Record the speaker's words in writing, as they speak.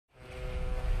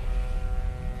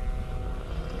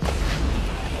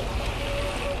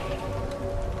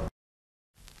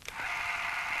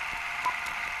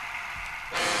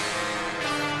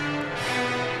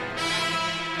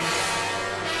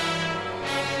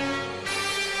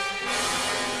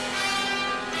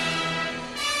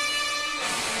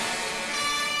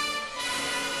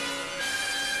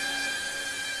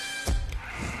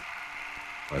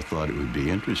thought it would be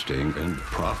interesting and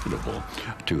profitable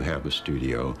to have a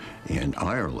studio in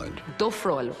Ireland.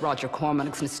 Dufrol Roger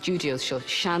Corman's in the studios show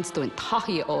chance doing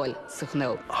tahi oil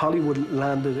suchno. Hollywood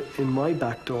landed in my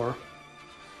back door,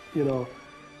 you know,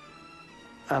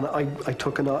 and I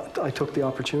took the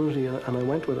opportunity and I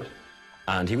went with it.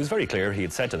 And he was very clear. He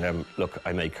had said to them, look,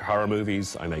 I make horror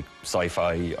movies, I make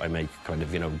sci-fi, I make kind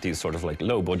of, you know, these sort of like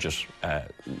low-budget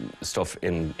stuff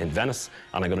in Venice,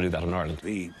 and I'm going to do that in Ireland.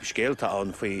 We scéalta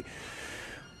an faoi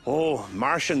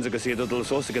Martians agus iad dul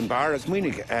sósa an bar as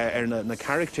muoinnig na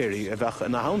charactéirí a bheith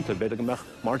na haunta, beidir go meach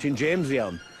Martin James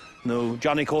an, nó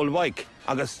Johnny Cole Wyke,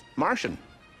 agus Martian.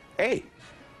 Hey,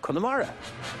 Connemara.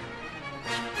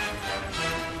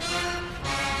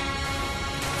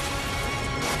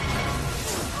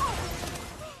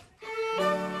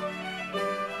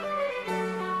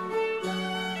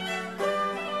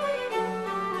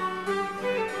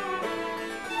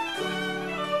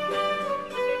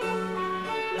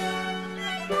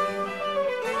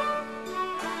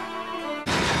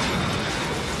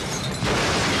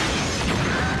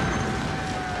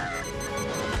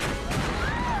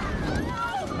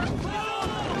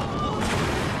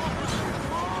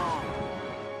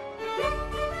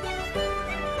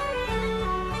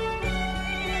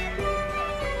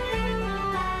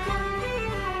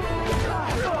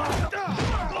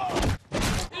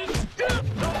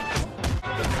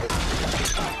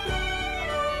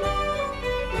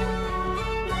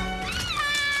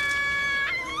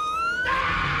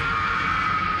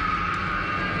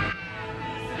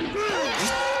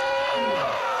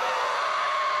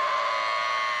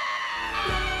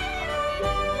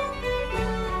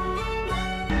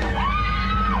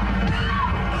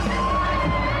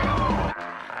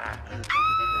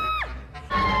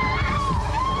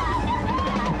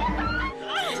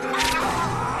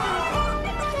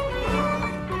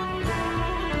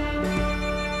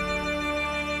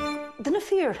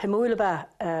 Himúileba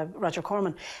Roger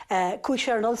Corman, cúi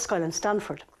sé an ollscoil in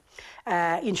Stanford.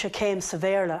 In sé céim sa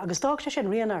bhéarla, agus dág sé sin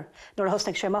rianaar, nuair a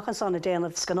thosnaigh sé machchas an na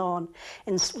déanamh scanán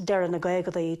in deireadh na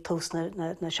gaogadaí tús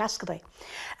na seascadaí.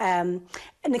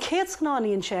 Na céad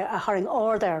scanáníonn sé a tharing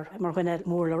áardar mar ghuine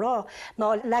mór le rá,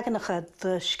 ná legannacha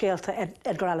de scéalta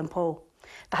Edgar Allan Poe,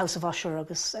 The House of Usher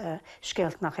agus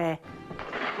scéalt nach é.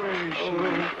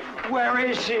 Where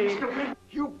is she?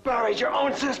 You buried your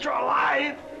own sister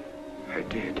alive? I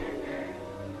did.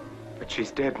 But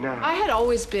she's dead now. I had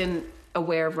always been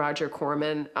aware of Roger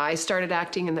Corman. I started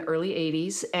acting in the early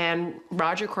 80s, and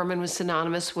Roger Corman was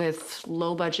synonymous with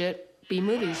low-budget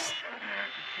B-movies.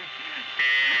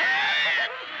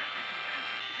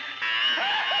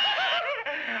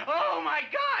 Oh, my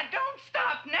God! Don't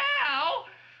stop now!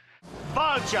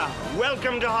 Falcha,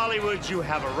 welcome to Hollywood. You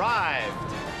have arrived.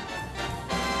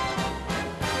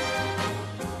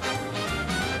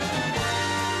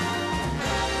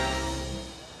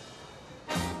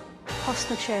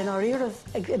 Thosnaigh sé an áireamh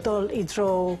ag dul I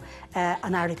dro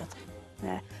an airgad.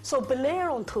 So beléir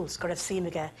an tús go raibh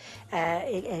síneige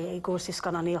I gcúrsaí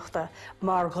scannaíochta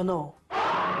mar gnó.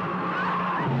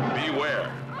 Beware,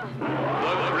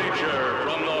 the creature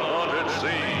from the haunted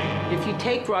sea. If you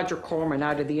take Roger Corman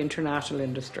out of the international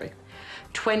industry,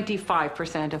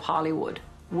 25% of Hollywood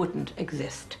wouldn't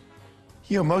exist.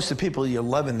 You know, most of the people you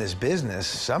love in this business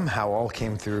somehow all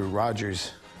came through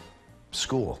Roger's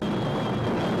school.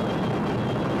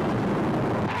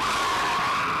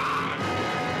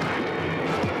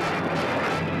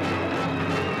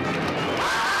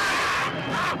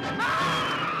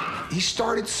 He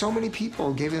started so many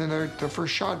people, gave them their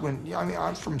first shot. When I mean,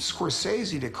 I'm from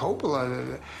Scorsese to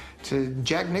Coppola to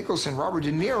Jack Nicholson, Robert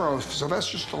De Niro,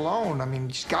 Sylvester Stallone. I mean,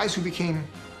 these guys who became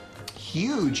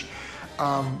huge.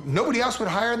 Nobody else would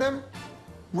hire them.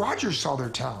 Roger saw their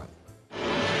talent.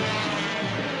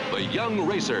 The Young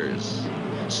Racers,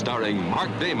 starring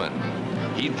Mark Damon.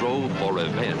 He drove for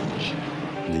revenge.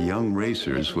 The Young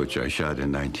Racers, which I shot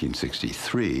in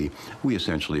 1963, we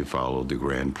essentially followed the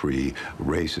Grand Prix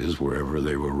races. Wherever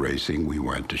they were racing, we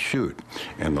went to shoot.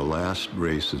 And the last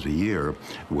race of the year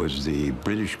was the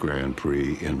British Grand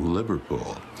Prix in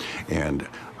Liverpool. And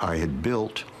I had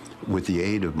built, with the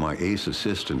aid of my ace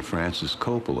assistant, Francis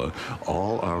Coppola,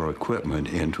 all our equipment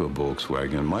into a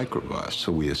Volkswagen microbus.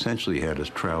 So we essentially had a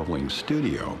traveling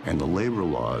studio. And the labor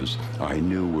laws, I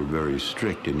knew, were very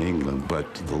strict in England,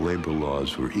 but the labor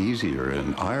laws were easier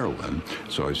in Ireland.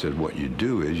 So I said, what you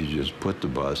do is you just put the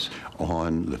bus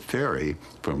on the ferry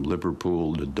from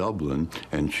Liverpool to Dublin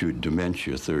and shoot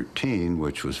Dementia 13,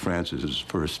 which was Francis's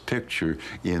first picture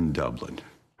in Dublin.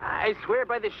 I swear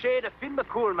by the shade of Finn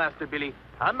McCool, Master Billy,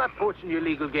 I'm not poaching your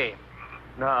legal game.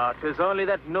 No, 'tis only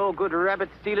that no-good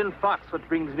rabbit-stealing fox what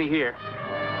brings me here.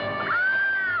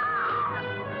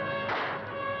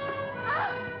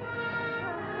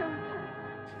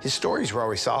 his stories were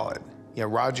always solid. You know,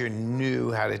 Roger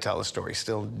knew how to tell a story,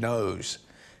 still knows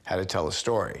how to tell a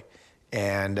story.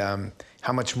 And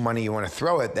how much money you want to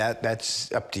throw at that,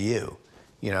 that's up to you.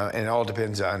 You know, and it all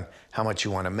depends on how much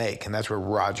you want to make. And that's where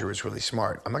Roger was really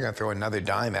smart. I'm not going to throw another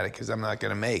dime at it because I'm not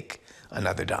going to make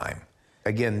another dime.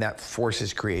 Again, that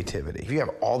forces creativity. If you have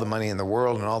all the money in the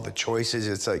world and all the choices,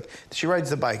 it's like, she rides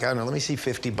the bike. I don't know, let me see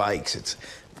 50 bikes. It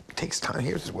takes time.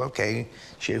 Here's, well, okay,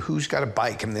 who's got a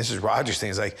bike? I mean, this is Roger's thing.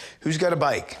 It's like, who's got a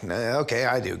bike? Okay,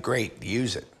 I do. Great,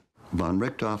 use it. Von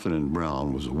Richthofen and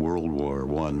Brown was a World War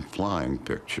I flying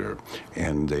picture,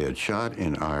 and they had shot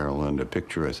in Ireland a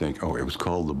picture, I think, it was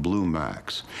called the Blue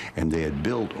Max, and they had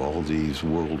built all these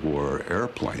World War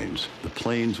airplanes. The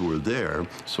planes were there,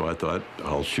 so I thought,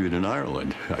 I'll shoot in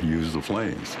Ireland. I used the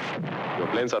planes. Your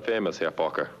planes are famous, Herr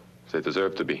Parker. They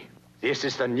deserve to be. This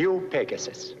is the new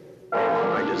Pegasus.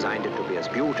 I designed it to be as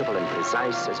beautiful and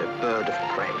precise as a bird of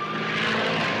prey.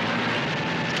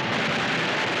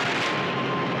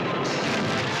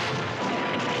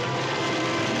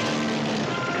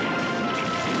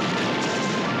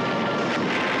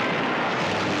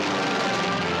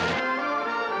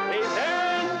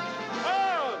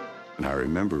 And I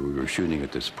remember we were shooting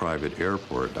at this private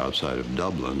airport outside of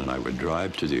Dublin, and I would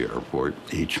drive to the airport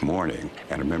each morning.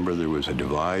 And I remember there was a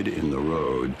divide in the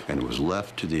road, and it was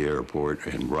left to the airport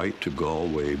and right to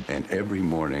Galway. And every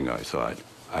morning I thought,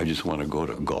 I just want to go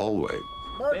to Galway.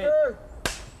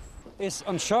 Is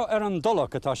an seo an dulach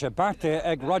atá sé barte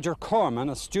ag Roger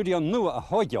Corman a studio nua a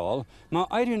hoideáil, má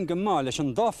éiríonn go máil leis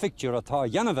an dá fictiúr atá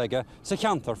dhéanamh sa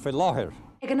cheantar faoi láthair.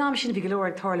 Ag an náam sin bhí go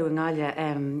leor tarlú an gáile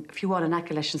fiúháin an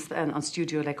aice leis an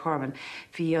studio le Corman.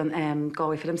 Bhí an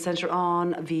Galway Film Centre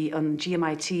an, bhí an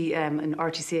GMIT an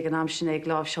RTC ag an náam sin ag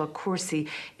lámh seo cuasaí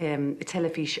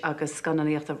telefís agus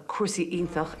scannaíocht a cuasaí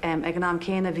iontach. Ag an náam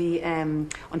céine bhí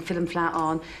an film flá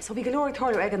an. So bhí go leor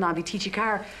tarlú ag an náam bhí TG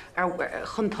Carr ar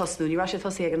chun tosnú, ní rá sé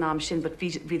tosaí ag an náam sin, but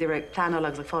bhí ar ag plánál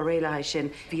agus ag fáil réile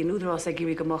sin. Bhí an údarrás ag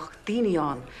gurí gomach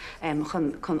daoine an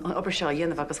chun obair seo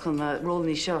dhéanamh agus chun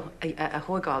rólaní seo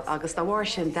hoigáil agus dá bhhair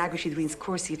sin d'eagraigh siad rins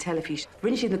cuasaí telefís.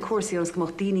 Rinne siad na cuasaí ans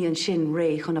gomach daoine an sin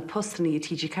ré chun na postannaí a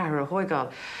TG Carr a hoigáil.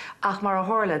 Ach mar a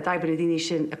tharla d'oibrigh na daoine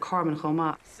sin a Corman chomh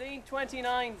maith. Scene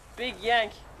 29, Big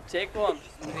Yank. Take one.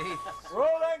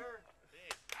 Rolling!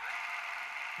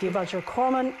 Bhí Roger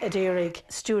Corman a dtéirigh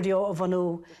studio a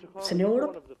bhanú san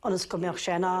Eorop, anas go mbeadh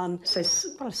sé an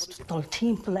dul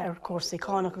timpeall ar cuasaí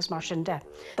cánacha agus mar sin de.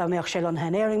 Tá mbeadh sé an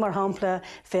henéiring mar hampla,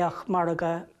 bheadh mar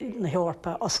aga na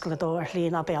Eorpa oscail dó ar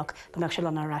líon a beag, tá mbeadh sé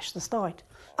an ar rais na stáid.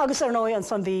 Agus ar nói an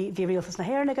san bhí rialtas na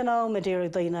Héirnig an ná, me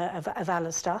dtéirigh daoine a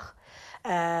bheileisteach.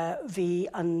 Bhí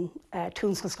an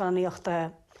túnscan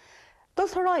scannaíochta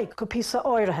dultarráid go píosa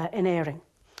áirithe in éiring.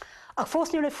 Ach fós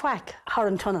níor le foic thar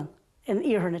an tunan in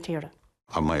Iarna Tíre.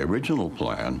 My original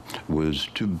plan was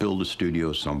to build a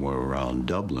studio somewhere around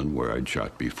Dublin where I'd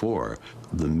shot before.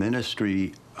 The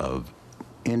Ministry of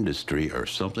Industry or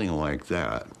something like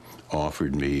that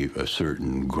offered me a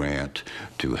certain grant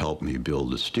to help me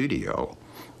build a studio.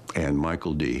 And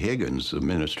Michael D. Higgins, the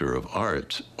Minister of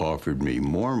Arts, offered me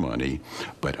more money,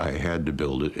 but I had to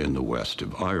build it in the west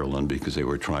of Ireland because they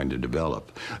were trying to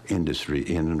develop industry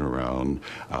in and around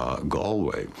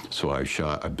Galway. So I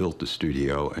built the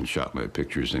studio and shot my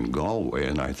pictures in Galway,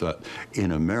 and I thought,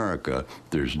 in America,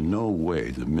 there's no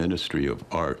way the Ministry of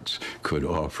Arts could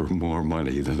offer more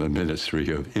money than the Ministry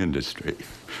of Industry.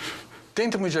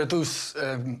 Déanta muid dús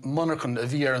monarchan a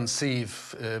bhí ar an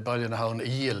síomh bailí na hán a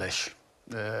dhíal leis.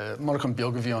 Monarchan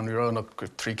beag a bhí an Irónach go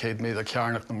 300 méad a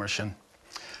cearnach na mar sin.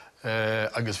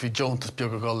 Agus bhí Joontas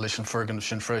beag a gáil leis an fergan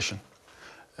sin freisin.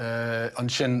 An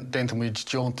sin déanta muid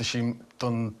Joonta sí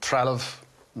don trealamh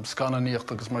scannaíocht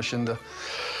agus mar sin de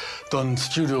don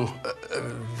studio,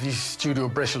 bhí studio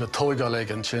breisiil a tógáil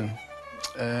ag an sin.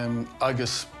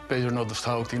 Agus beidir nó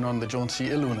táhacht í an de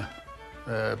Joontaí ilúna.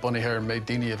 Bonnie Hare méid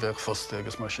daoine a bheith fosta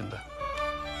agus mar sin de.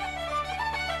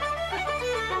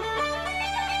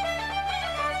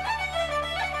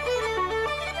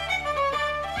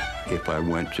 If I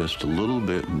went just a little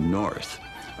bit north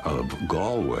of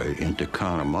Galway into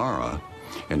Connemara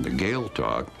and the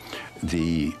Gaeltacht,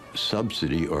 the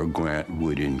subsidy or grant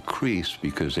would increase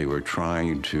because they were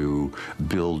trying to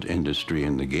build industry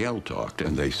in the Gaeltacht,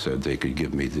 and they said they could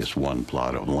give me this one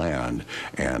plot of land,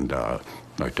 and I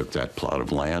took that plot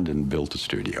of land and built a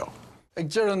studio. Ag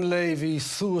dearan le bhí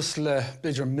suas le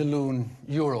beidir €1 milliún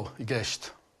I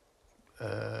gceist.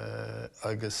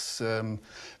 Agus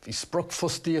bhí sprach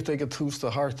fostaíocht ag a tús de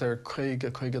hart ar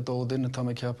chuige dó duine tá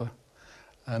ceappa.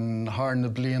 An thar na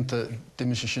blianta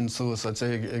duime sin suas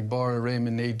ag bar a réim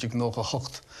in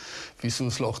 1998 bhí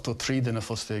suas le 8 ó 3 duine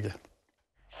fostaige.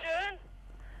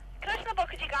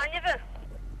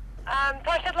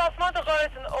 Tá siad las mod a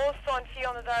rois an ósán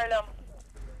fionna darlam.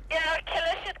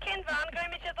 Cilisiad cin bhean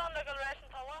goimiid an le go leis an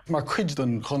tawa. Mar cuid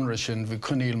don chunra sin bhí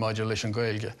cuníl maidir leis an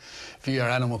gailge. Bhí ar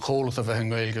anam cólat a bheith an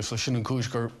gailge, so sin an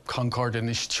cúis gur concord in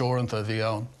is teoranta bhí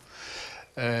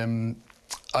ann.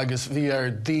 Agus bhí ar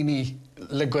daoine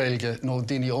le gailge nó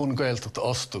daoine ón gailteach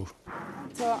ostú.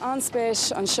 Tá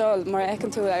anspéis an seol mar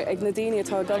ecinn tú ag na daoine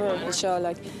atá gabhar an seol,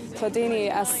 tá daoine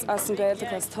as an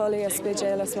gailteach as tolaí as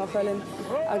spidéal as má chuilinn,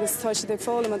 agus tá siad ag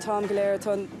fólam an tám go léir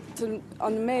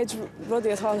an méid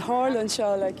rudí atá hála an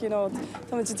seol,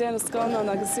 tá muid déanana scanan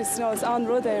agus is an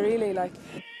rud é rilí.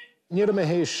 Níor mé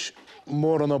hééis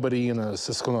mór an obaína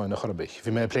sa scanáin na chorbich.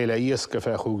 Bhí mé pléile íosca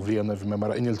fe chuúg bbliana, bhí mé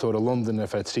mar iniltóir a London a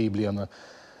fe 3 bliana,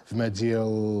 bhí mé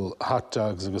díal hot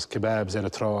dogs agus kebabs ar a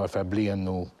trá a fe blian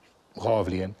nó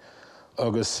rábhlíonn,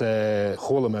 agus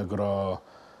chola me go rá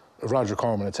Roger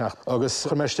Corman a teach. Agus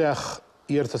chumeisteach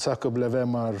íorta go le bheith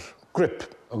mar grip,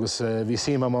 agus bhí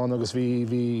síam amán agus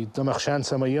bhí doach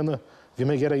seansa a dhéine, bhí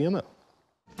mé ggéir a dhéine.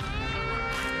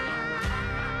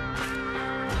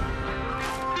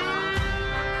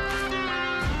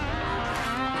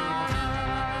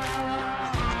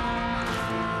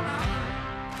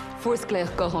 Fuarscléach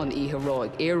gohan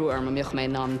ítheráig, éú ar mioch mé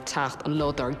ná techt an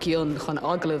lod ar gion chun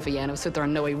agla bhíanamh, so ar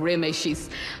nó rimé síos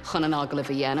chun an agla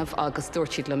bhíanamh, agus dúirt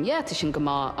siad lem, sin go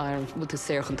má ar bhúta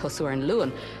séir an tosú ar an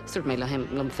luan. Suirt mé le him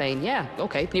lem féin,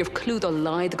 okay, níor clúd a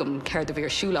leid gom céir a bhír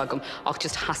siúla gom, ach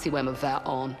just hasí weim a bheith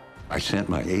an. I sent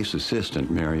my ace assistant,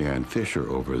 Marianne Fisher,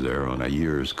 over there on a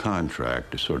year's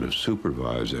contract to sort of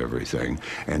supervise everything.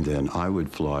 And then I would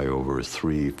fly over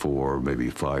 3, 4, maybe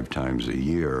 5 times a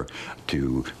year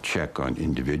to check on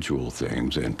individual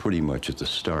things and pretty much at the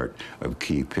start of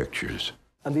key pictures.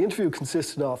 And the interview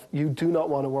consisted of, you do not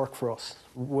want to work for us.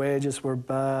 Wages were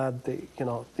bad,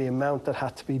 the amount that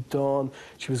had to be done.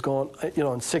 She was going,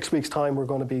 in 6 weeks' time, we're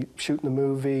going to be shooting a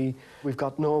movie. We've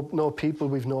got no people,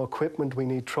 we've no equipment, we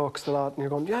need trucks, a lot. And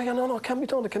you're going, no, it can be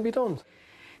done, it can be done.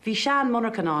 Bhí sean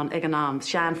monarcanán ag an am,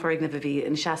 sean forig na bhí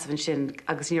in seasamhan sin,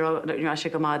 agus ní se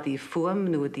go mád díobh fuam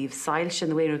nó díobh sail sin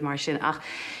na bhéanúd mar sin, ach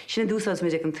sin dúsás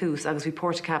muidir an tús, agus bhí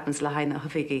portacapans le haine a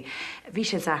thufiigi. Bhí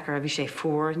sé zachar, bhí sé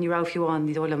fuór, ní rah fiúán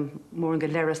ní dólam mór an go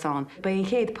leirasán. Ba on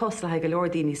chéad post le haig go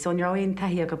leordíní, so ní raon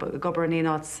taí a gobar an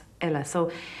éáts eile. So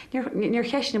níor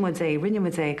cheisna muid é, rinne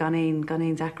muid é gan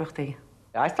éon zacrochtaí.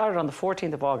 I started on the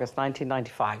 14th of August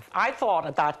 1995. I thought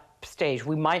at that stage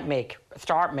we might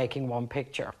start making one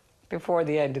picture before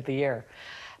the end of the year.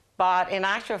 But in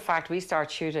actual fact, we start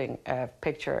shooting a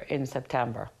picture in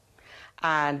September.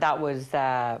 And that was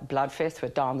Blood Fist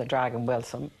with Don the Dragon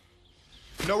Wilson.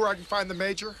 You know where I can find the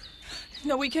Major?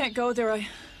 No, we can't go there.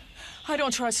 I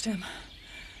don't trust him.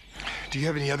 Do you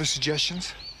have any other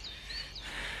suggestions?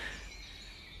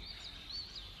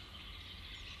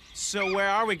 So where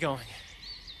are we going?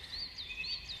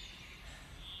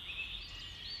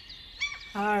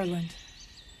 Ireland.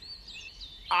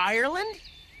 Ireland?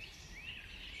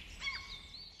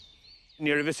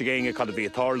 Níor a bhís a géinge cad a bhí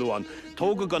atarlúán,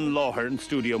 tóga gan láthair an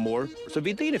stúdio mór, so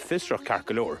bhí daoine fistrach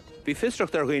carcalóir. Bhí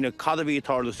fistrach ar ghaoine cad a bhí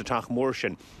atarlú sa teach mór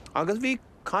sin, agus bhí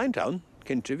Caintown,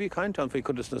 cinnte bhí Caintown faoi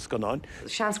chudas na scanáin.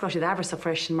 Seanscrá siad ever sa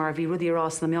freisin mar bhí rudí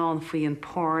rás na meán faoi an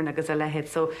porn agus a lehead,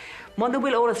 so man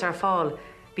bhfuil ólas ar fáil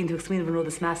bín tú smíanamh an rud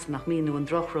is measa nach míú an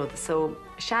drochrod, so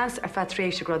seans ar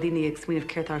fatrééis a gradíine ag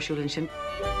smíanamh ceirtarsúlann sin.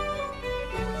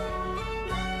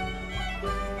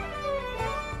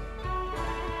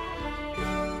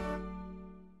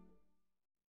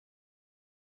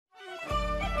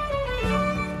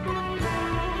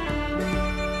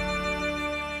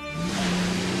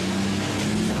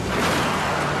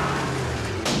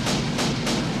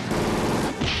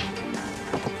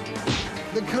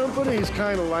 The company's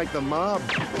kind of like the mob.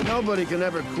 Nobody can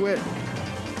ever quit,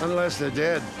 unless they're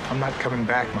dead. I'm not coming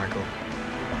back, Michael.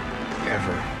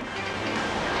 Ever.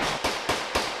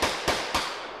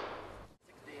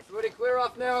 Everybody clear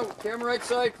off now. Camera right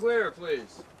side clear,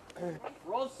 please.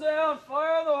 Roll sound,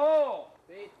 fire the hole.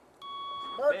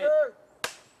 Marker.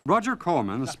 Roger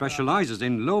Corman specialises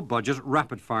in low-budget,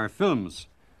 rapid-fire films.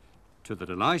 To the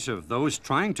delight of those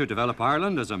trying to develop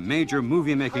Ireland as a major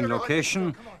movie-making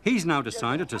location, he's now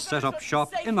decided to set up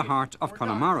shop in the heart of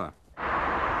Connemara.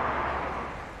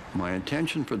 My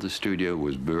intention for the studio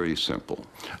was very simple.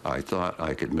 I thought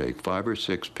I could make 5 or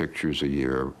 6 pictures a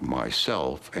year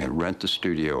myself and rent the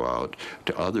studio out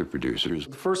to other producers.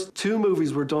 The first 2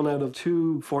 movies were done out of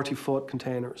 2 40-foot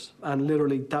containers, and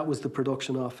literally that was the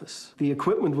production office. The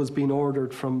equipment was being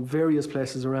ordered from various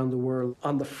places around the world.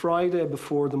 On the Friday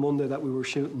before the Monday that we were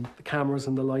shooting, the cameras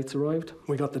and the lights arrived.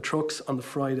 We got the trucks on the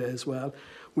Friday as well.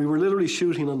 We were literally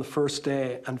shooting on the first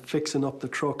day and fixing up the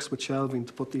trucks with shelving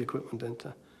to put the equipment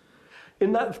into.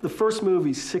 In the first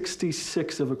movie,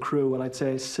 66 of a crew, and I'd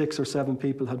say 6 or 7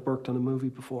 people had worked on a movie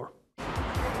before.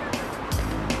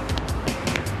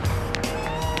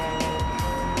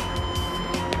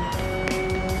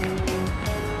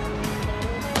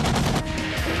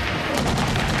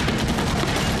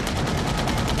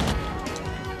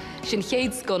 Sin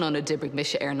chéad gun an a dibrig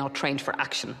mise not trained for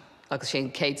action. Agus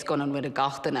sin céad gun an with a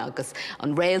gachtainna agus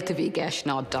an réalta bhí geis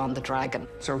ná Don the Dragon.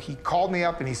 So he called me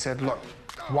up and he said, look,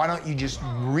 why don't you just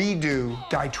redo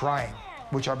Die Trying,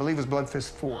 which I believe was Blood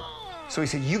Fist 4. So he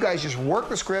said, you guys just work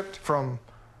the script from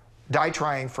Die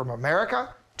Trying from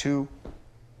America to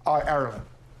Ireland.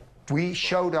 We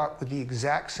showed up with the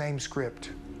exact same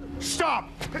script. Stop!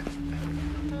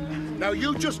 Now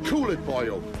you just cool it,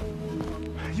 boyo.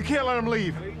 You can't let him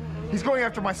leave. He's going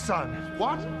after my son.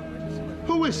 What?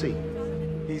 Who is he?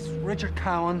 He's Richard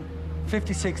Cowan,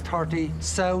 5630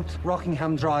 South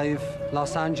Rockingham Drive,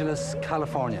 Los Angeles,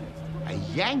 California. A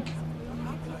Yank?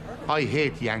 I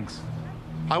hate Yanks.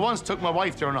 I once took my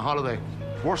wife during a holiday.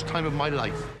 Worst time of my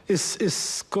life.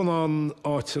 Is gone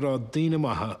áitire daoine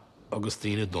maithe agus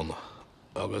daoine donna.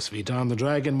 Agus bhí Don the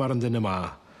Dragon mar an duine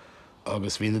maith,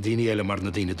 agus bhí na daoine eile mar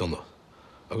na daoine donna.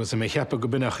 Agus mé cheappa go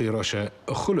binach í roise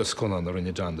a chulas conan ar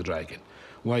rinne Don the Dragon.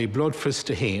 Why Blood Fist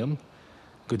a héan,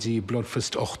 go dtí Blood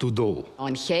Fist 8-2.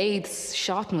 An chéad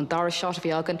shot, an dara shot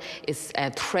bhí agan is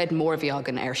thread mór bhí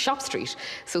agan ar Shop Street.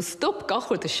 So stop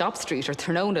gachur the Shop Street or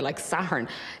Turnona like Sahern.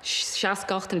 Shas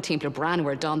gachtan timpla bran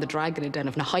where Don the Dragon in den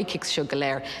of na high kicks show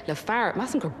galer. Le far,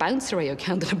 masan gur bouncer away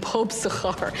count in a pub sa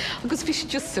char. Agus bhí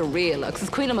just surreal. Agus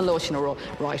queen am a lotion or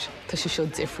right. Ta she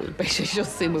should different. But she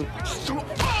just simu.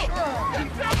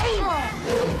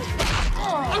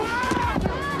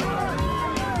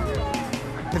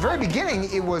 At the very beginning,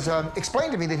 it was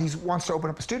explained to me that he wants to open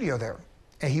up a studio there,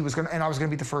 and I was gonna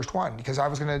be the first one because I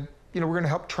was gonna, we're gonna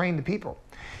help train the people,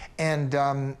 and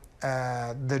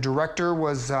the director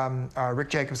was Rick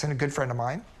Jacobson, a good friend of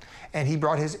mine, and he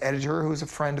brought his editor, who was a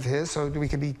friend of his, so we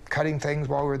could be cutting things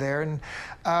while we were there, and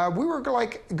we were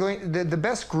like the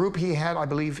best group he had, I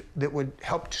believe, that would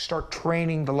help to start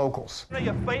training the locals.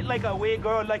 You fight like a wee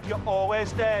girl, like you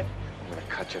always did. I'm gonna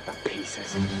cut you to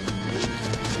pieces.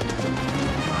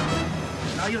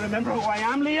 Now you remember who I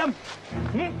am, Liam?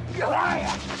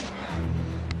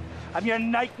 I'm your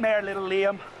nightmare, little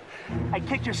Liam. I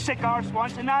kicked your sick arse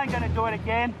once, and now I'm gonna do it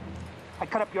again. I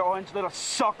cut up your orange little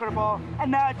soccer ball,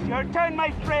 and now it's your turn,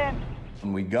 my friend.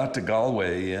 And we got to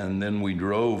Galway, and then we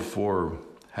drove for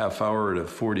half hour to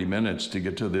 40 minutes to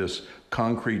get to this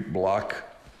concrete block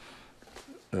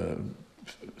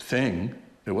thing.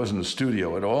 It wasn't a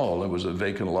studio at all. It was a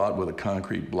vacant lot with a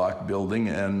concrete block building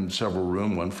and several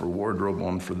rooms, one for wardrobe,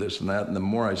 one for this and that. And the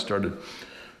more I started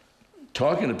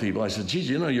talking to people, I said, geez,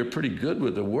 you're pretty good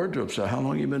with the wardrobe. So how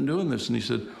long have you been doing this? And he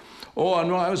said, oh, I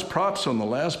know, I was props on the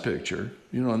last picture,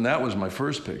 and that was my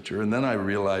first picture. And then I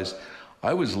realized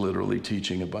I was literally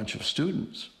teaching a bunch of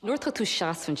students. Nuirtha tú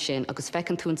seas fan sin agus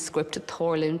fecinn tú an scripted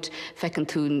Thorlund, fecinn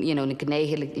tú na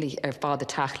gnéile ar fád a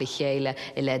tachla chéile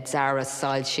I le Zara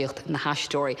sáil síocht na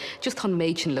hastóí. Just tá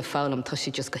méidin le fálam tá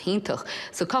si just go hintach.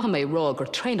 So caithe mé rá gur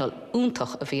tréinal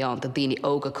úntach a bhí an de daoine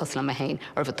óga cosla a héin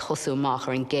ar bheith tosú mach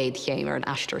ar an géad chéim ar an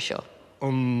aistóir seo.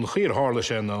 An chiar hála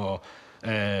sin ná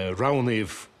ránaíh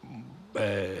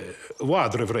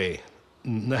bhádra bhré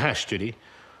na heisteirí,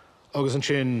 agus an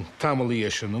sin tamalaí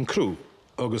sin an crú,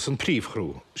 agus an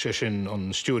príomhchrú, sé sin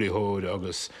an stúrithóir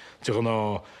agus tu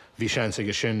ná bhí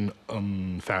seansaige sin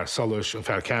an fear solas, an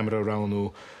fear camera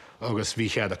ránú, agus bhí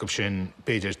cheadach sin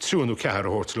beidir trúnú cethar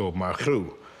hortlób mar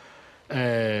chrú.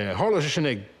 Hála sé sin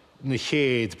ag na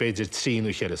chéad beidir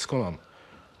tríú chéad scolan.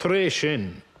 Tar éis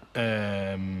sin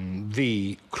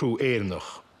bhí crú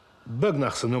éarnach,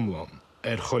 beagnach san umlan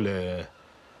chuile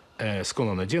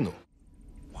scolan a dionú.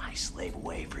 Why slave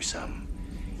away for some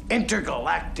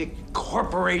intergalactic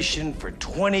corporation for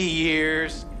 20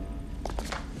 years?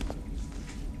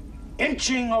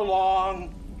 Inching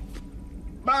along.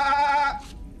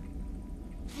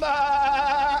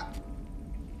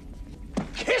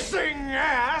 Kissing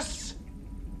ass.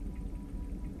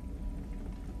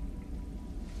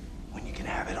 When you can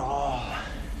have it all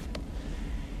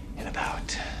in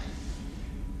about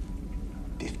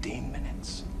 15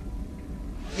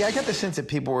 Yeah, I got the sense that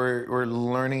people were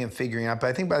learning and figuring out, but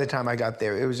I think by the time I got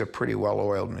there, it was a pretty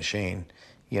well-oiled machine.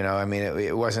 You know, I mean,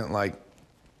 it wasn't like,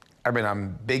 I've been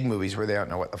on big movies where they don't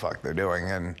know what the fuck they're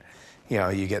doing, and, you know,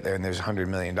 you get there and there's $100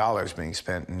 million being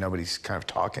spent and nobody's kind of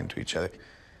talking to each other.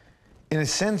 In a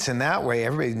sense, in that way,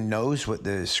 everybody knows what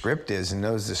the script is and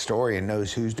knows the story and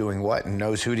knows who's doing what and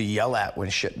knows who to yell at when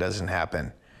shit doesn't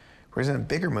happen. Whereas in a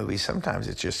bigger movie, sometimes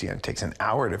it's just, you know, it takes an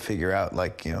hour to figure out,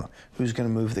 like, you know, who's gonna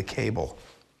move the cable.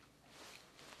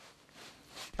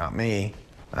 Not me,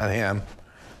 not him.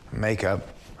 Makeup,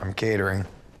 I'm catering.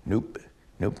 Nope,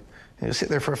 nope. You sit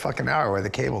there for a fucking hour where the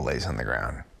cable lays on the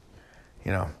ground.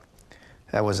 You know,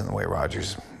 that wasn't the way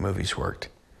Roger's movies worked.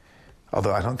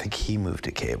 Although I don't think he moved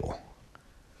a cable.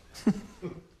 Somebody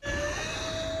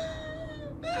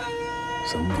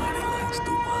likes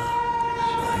to watch,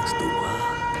 likes to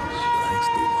watch, likes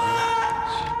to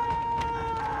watch.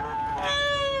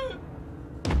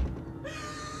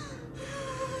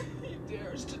 He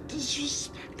dares to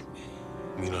disrespect me.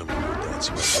 You don't have any more doubts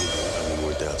about me. You don't have any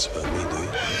more doubts about me, do you?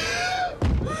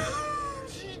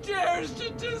 He dares to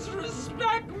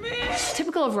disrespect me.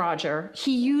 Typical of Roger,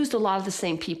 he used a lot of the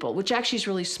same people, which actually is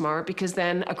really smart because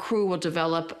then a crew will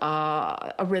develop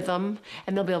a rhythm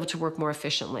and they'll be able to work more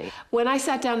efficiently. When I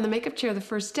sat down in the makeup chair the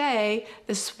first day,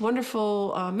 this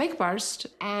wonderful makeup artist,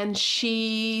 and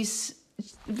she's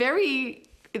very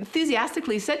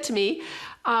enthusiastically said to me,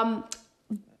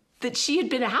 that she had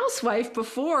been a housewife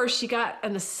before she got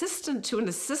an assistant to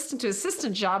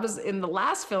assistant job as in the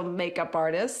last film, makeup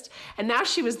artist. And now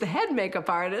she was the head makeup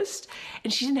artist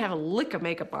and she didn't have a lick of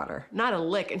makeup on her, not a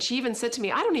lick. And she even said to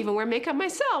me, I don't even wear makeup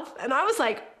myself. And I was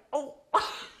like, oh.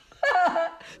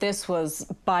 This was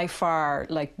by far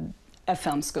like a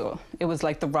film school. It was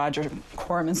like the Roger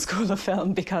Corman School of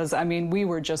Film because, I mean, we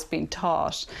were just being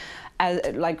taught,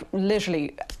 like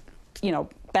literally, you know,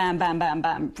 bam, bam, bam,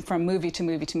 bam, from movie to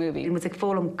movie to movie. It was like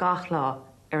fólam gach lá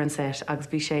an set, agus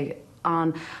bhí sé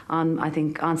I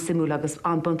think, an simú agus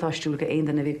an buntáistúil go aon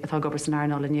den atá gobar san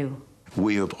airnáil aniu.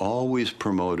 We have always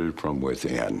promoted from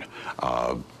within.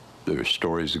 There are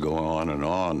stories that go on and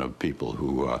on of people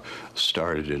who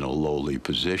started in a lowly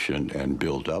position and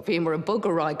built up. Bhí mar a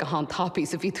bugarráid go hán tapí,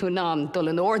 so bhí tú ná dul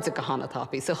an orda go hána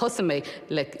tapí. So thosa mé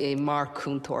le mar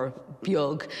cúntóir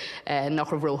beag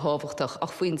nach a bhró hábhachtach, ach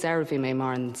faoin zéir bhí mé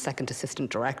mar an second assistant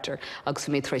director, agus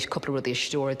mé tar éis couple rudí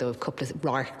istóir do couple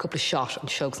of shot an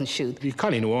shows an siúd. Bhí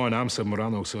cailín bháin amsa mar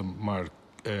anóg sa mar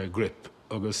grip.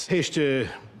 Agus héiste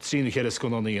trína chéad go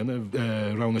aíana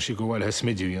rána si go bhfuil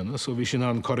smidúíana, so bhí sin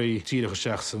an choirí tíirecha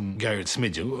seach san gairid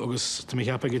smidú, agus tá mé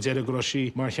cheappa go déire go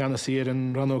sí mar cheanna sí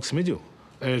an ranóg smidú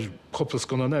copplas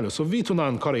go eile. So bhí tú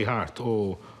an choirí háart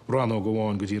ó ranó go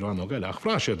bháin go dtí ranó eile ach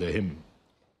frá sé de him.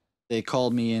 They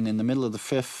called me in the middle of the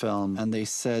fifth film and they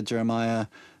said, Jeremiah,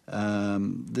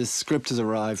 this script has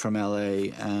arrived from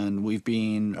LA and we've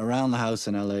been around the house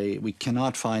in LA. We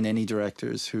cannot find any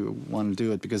directors who want to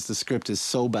do it because the script is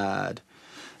so bad.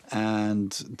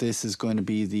 And this is going to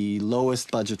be the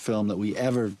lowest budget film that we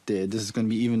ever did. This is going to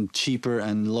be even cheaper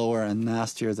and lower and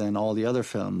nastier than all the other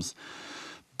films.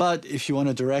 But if you want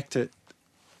to direct it,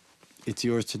 it's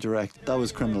yours to direct. That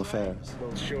was Criminal Affairs.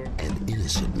 Sure. An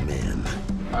innocent man.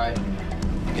 All right,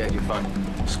 you got your fun.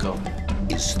 Let's go.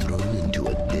 Is thrown into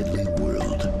a deadly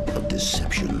world of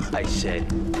deception. I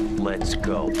said, let's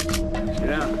go. Sit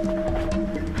down.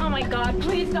 Oh my God,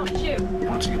 please don't shoot.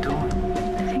 What's he doing?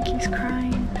 I think he's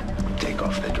crying. Take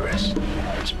off the dress.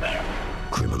 It's better.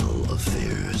 Criminal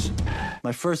Affairs.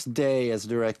 My first day as a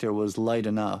director was light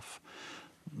enough.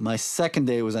 My second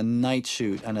day was a night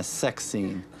shoot and a sex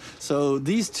scene. So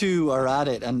these two are at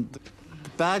it, and the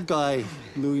bad guy,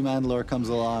 Louis Mandylor, comes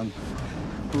along,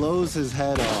 blows his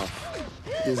head off.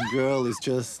 This girl is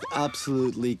just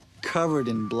absolutely covered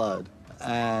in blood.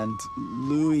 And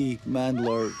Louis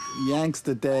Mandylor yanks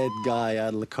the dead guy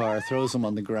out of the car, throws him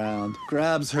on the ground,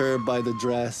 grabs her by the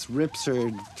dress, rips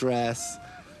her dress,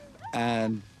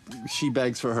 and she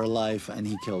begs for her life, and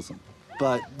he kills him.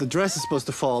 But the dress is supposed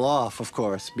to fall off, of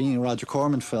course. Being a Roger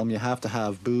Corman film, you have to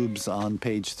have boobs on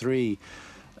page 3.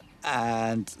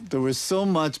 And there was so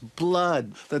much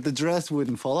blood that the dress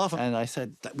wouldn't fall off. And I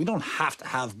said, we don't have to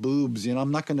have boobs, you know,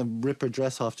 I'm not going to rip her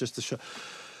dress off just to show.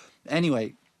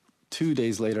 Anyway, 2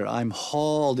 days later, I'm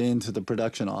hauled into the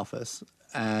production office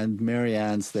and Mary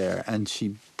Ann's there and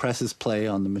she presses play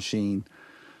on the machine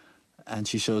and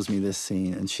she shows me this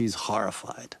scene and she's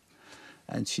horrified.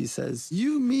 And she says,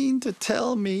 you mean to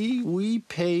tell me we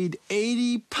paid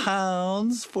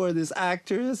 £80 for this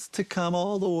actress to come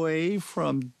all the way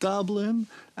from Dublin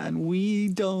and we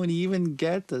don't even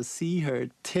get to see her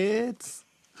tits?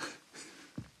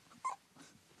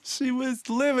 She was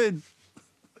livid.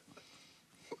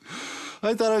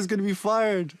 I thought I was going to be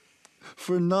fired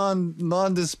for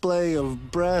non-display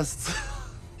of breasts.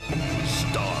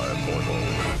 Star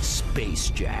portal, space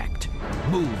jacked,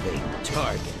 moving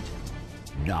target,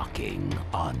 knocking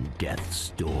on death's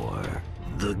door.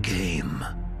 The game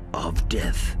of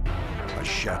death. A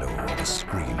shadow of a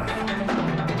scream.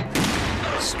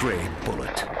 Stray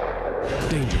bullet.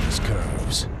 Dangerous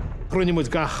curves. Runnimid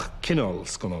gach kinol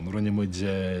sconon, runnimid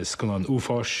sconon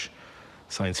ufos,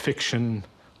 science fiction,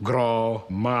 gra,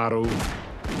 maru,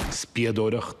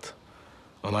 spiadoracht,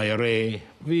 an IRA,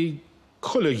 vi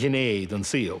chulle gnéad an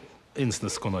seal, insna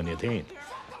sconon yatain.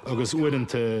 Agus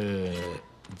uirinte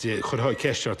chudhá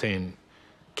ceistartain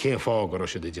cén fágar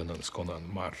se didian an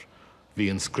sconon, mar vi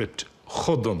an script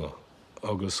chodonna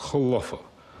agus cholofa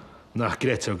nach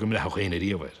greta go mleach éine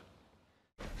riaver.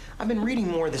 I've been reading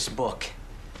more of this book.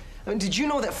 I mean, did you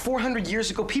know that 400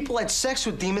 years ago, people had sex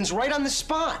with demons right on the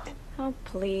spot? Oh,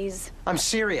 please. I'm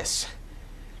serious.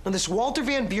 Now, this Walter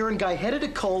Van Buren guy headed a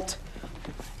cult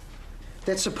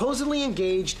that supposedly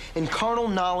engaged in carnal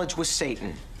knowledge with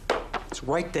Satan. It's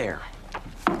right there.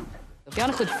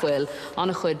 Fianna chud fuil,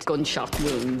 anna chud gunshot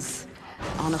wounds,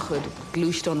 anna chud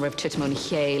glúistón ribh titmón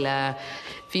chéile,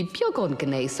 bhí beagán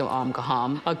gnééis ó am go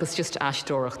ham, agus just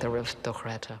aistóireacht a ribh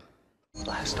dochreata.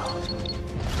 Blast off.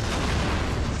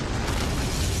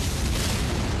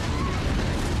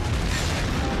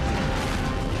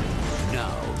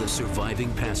 Now, the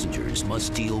surviving passengers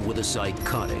must deal with a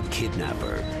psychotic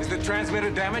kidnapper. Is the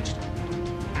transmitter damaged?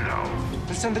 No.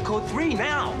 Let's send the code 3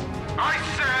 now. I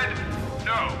said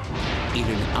no. In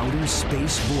an outer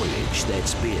space voyage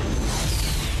that's been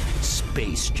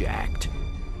space-jacked.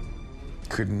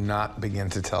 Could not begin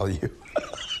to tell you.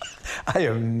 I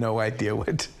have no idea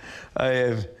what I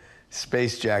have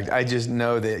space-jacked. I just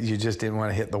know that you just didn't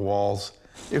want to hit the walls.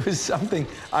 It was something,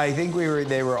 I think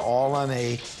they were all on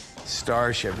a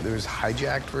starship. It was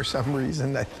hijacked for some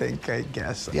reason, I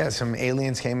guess. Yeah, some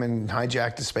aliens came and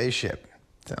hijacked a spaceship.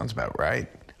 Sounds about right.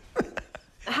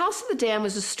 House of the Dam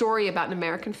was a story about an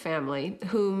American family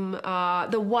whom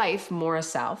the wife, Maura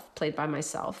South, played by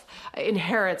myself,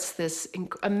 inherits this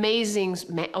amazing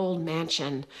old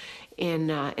mansion in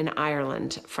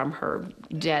Ireland from her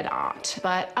dead aunt.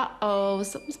 But uh-oh,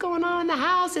 something's going on in the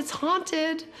house. It's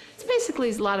haunted. It's basically,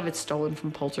 a lot of it's stolen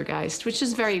from Poltergeist, which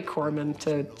is very Corman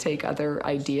to take other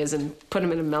ideas and put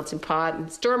them in a melting pot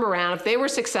and stir them around. If they were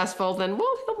successful, then,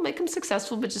 well, he'll make them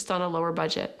successful, but just on a lower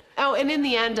budget. Oh, and in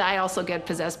the end, I also get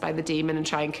possessed by the demon and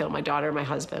try and kill my daughter and my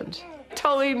husband.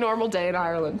 Totally normal day in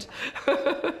Ireland. Leave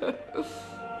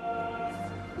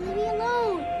me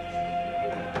alone.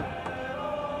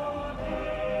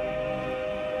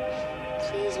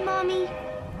 Please, Mommy.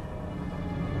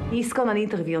 Ní scan an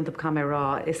ítar bhí an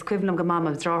Connemara, is cuimhnam go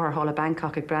mama dráthar hála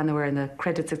Bangkok ag breanúir in the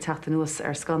credits ag teachta nuas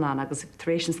scanan agus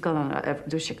taréis scanan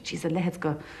dúise tíos a lehead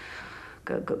go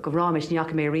ráis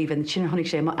níach mé riomh an sin tháinig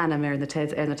sé anna mé in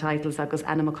the titles agus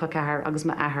anna mo chucahar agus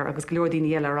ma ahar agus glódaí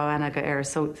eile rá anna go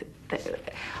so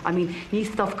I mean ní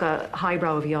stuff go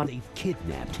highbrow bhí an. They've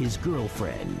kidnapped his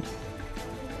girlfriend.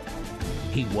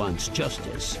 He wants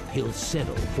justice. He'll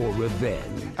settle for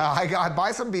revenge. I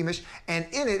buy some Beamish, and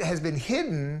in it has been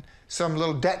hidden some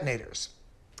little detonators.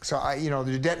 So,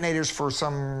 the detonators for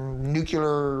some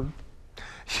nuclear,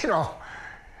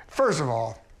 first of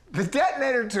all, the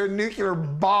detonator to a nuclear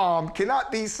bomb cannot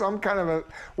be some kind of a,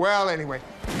 well, anyway.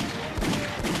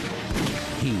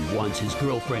 He wants his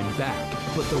girlfriend back,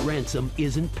 but the ransom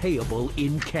isn't payable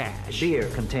in cash. Beer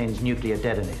contains nuclear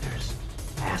detonators.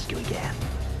 I ask you again.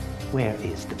 Where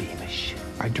is the Beamish?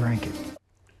 I drank it.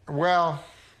 Well,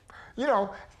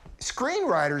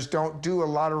 screenwriters don't do a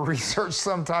lot of research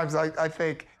sometimes, I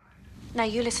think. Now,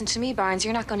 you listen to me, Barnes.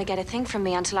 You're not going to get a thing from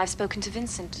me until I've spoken to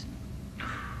Vincent.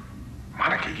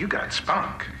 Monica, you got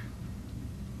spunk.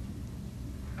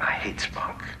 I hate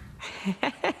spunk.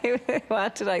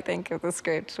 What did I think of the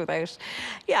script without...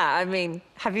 Yeah, I mean,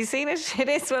 have you seen it? It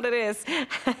is what it is.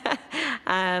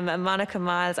 Monica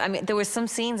Miles, I mean, there were some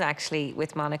scenes actually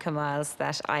with Monica Miles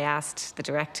that I asked the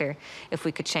director if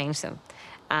we could change them.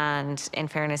 And in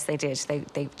fairness, they did.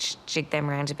 They jigged them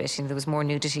around a bit. There was more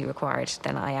nudity required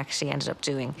than I actually ended up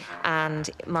doing. And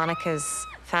Monica's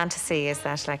fantasy is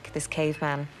that, like, this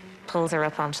caveman pulls her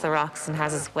up onto the rocks and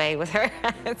has his way with her.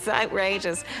 It's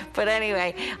outrageous. But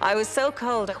anyway, I was so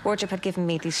cold. Wardrobe had given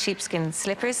me these sheepskin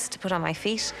slippers to put on my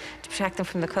feet to protect them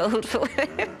from the cold.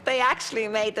 They actually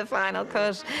made the final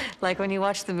cut. Like, when you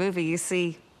watch the movie, you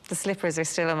see the slippers are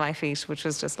still on my feet, which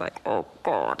was just like, oh,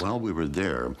 God. While we were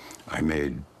there, I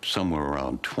made somewhere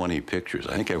around 20 pictures.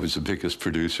 I think I was the biggest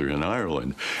producer in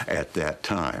Ireland at that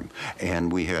time.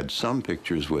 And we had some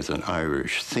pictures with an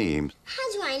Irish theme.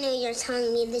 How do I know you're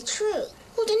telling me the truth?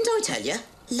 Well, didn't I tell you?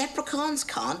 Leprechauns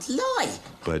can't lie.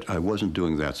 But I wasn't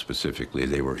doing that specifically.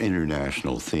 They were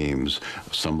international themes.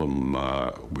 Some of them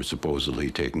were supposedly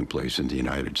taking place in the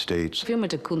United States. Bhí mar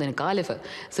de cún na Gaillimhe,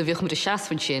 so bhíoch mu de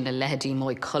seaasfainn sin a leheadí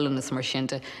mói columnas mar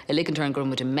sinnta, a ligantar an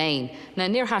grúm de Main. Na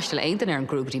níor hastal aintan an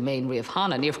grúbadí Main riamh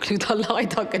hana, níor clúdá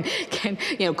láidach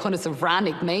an conas a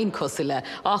rannig Main cosile.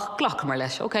 Ach, glach mar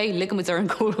leis, okay, ligamid ar an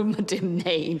grúm de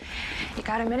Main. You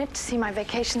got a minute to see my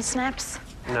vacation snaps?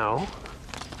 No.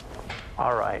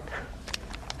 All right.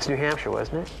 It's New Hampshire,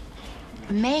 wasn't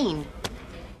it? Maine.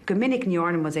 Go minic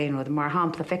níorna was éon rud mar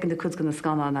hampla fecinn de cuds gona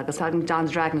scanán agus hagan Dan's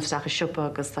Dragon staach a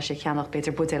siúpa agus tá sé cheannach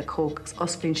beidir bud ar cóg agus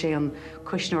osflin sé an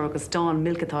cusnor agus Don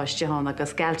milkatá steán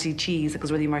agus galtí cheese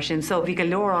agus rudí mar sin. So bhí go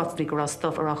leorátní go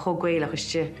stuff ar a chogwail agus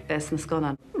ste na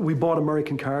scanán. We bought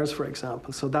American cars, for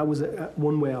example, so that was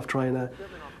one way of trying to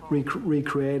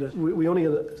recreate it. We only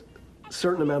had a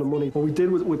certain amount of money. What we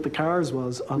did with the cars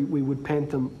was we would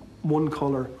paint them one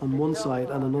colour on one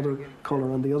side and another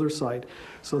colour on the other side.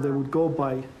 So they would go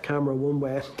by camera one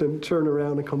way, then turn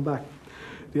around and come back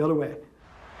the other way.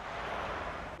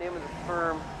 Name of the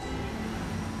firm?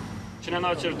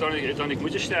 Sinnaáir donnig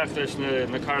muidirsteach leis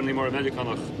na carnaí mar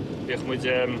Americanach. Bhíoch muid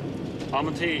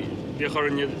amantí bhíoch ar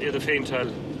iad a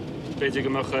féinteil. Beidir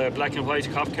goach black and white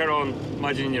capcarán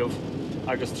maidinneomh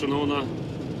agus tróna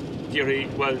dírí,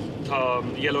 well,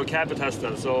 tá yellow cabot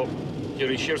hastal, so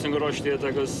dírí siar san goráistíad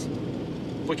agus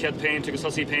bucead paint agus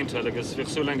hosí painteil agus bhíoch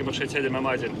súlange mar sé teidir me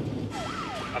maidin.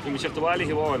 A bhí mis bhhaile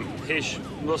hiháin, héis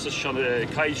nuas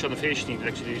caiid sean na féistín,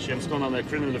 actually, sé an scón an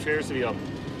criminal affairs a bhí an.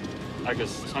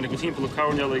 Agus tháinig go timppla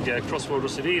carneal ag crossborder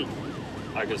civil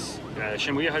agus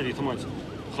sé muíthairí tomáint.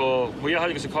 Cho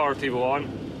muíthairí agus a cartaí bháin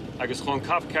agus chun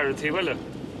cap cartaí bhile.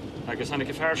 Agus tháinig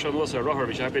go fear seán nuas a rothir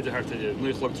bhí sé beidir harta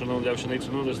nuachlog tróna leis an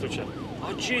éitrúna dúirte.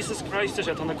 Oh, Jesus Christ,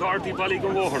 sé tá na cartaí bailí go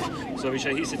bhthir. So bhí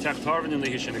sé hí sa teachtarhain na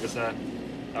hí sin agus a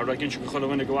raiginn go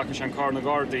chohhaine go bhacha an car na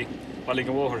gardaí bailí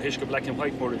go bhthir, his go black and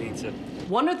white mór a víse.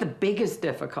 One of the biggest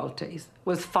difficulties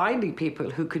was finding people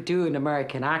who could do an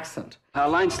American accent. Our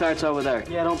line starts over there.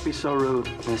 Yeah, don't be so rude.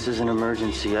 This is an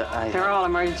emergency. They're all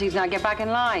emergencies. Now get back in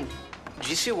line. Did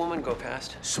you see a woman go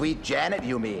past? Sweet Janet,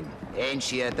 you mean? Ain't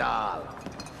she a doll?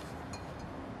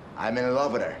 I'm in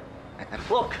love with her.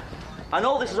 Look, I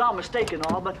know this is our mistake and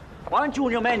all, but why don't you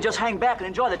and your men just hang back and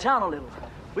enjoy the town a little?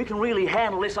 We can really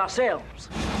handle this ourselves.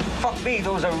 Fuck me,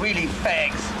 those are really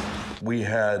fags. We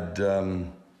had,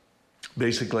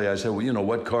 basically, I said, well, you know,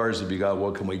 what cars have you got?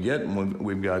 What can we get? And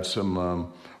we've got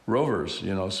some Rovers,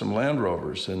 you know, some Land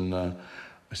Rovers. And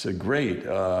I said, great.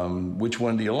 Which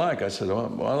one do you like? I said,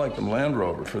 oh, well, I like them Land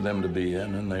Rover for them to be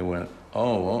in. And they went,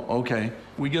 oh, okay.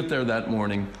 We get there that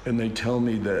morning, and they tell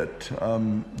me that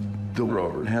the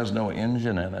Rover has no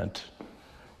engine in it,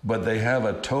 but they have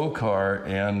a tow car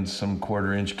and some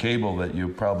 1/4-inch cable that you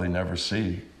probably never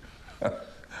see.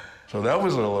 So that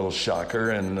was a little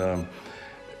shocker, and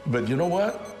but you know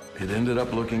what? It ended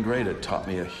up looking great. It taught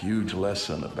me a huge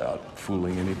lesson about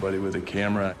fooling anybody with a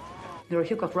camera. Nuair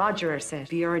hiúcach Roger said,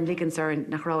 bhí ar an liggins ar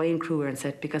nach rá éon crúr an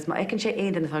said, because ma ecinn sé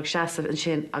éon den atá seaamh an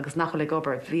sin agus nach le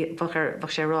gobar,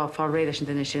 bhach sé rá fá réidir sin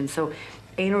duine sin. So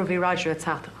éonar bhí Roger a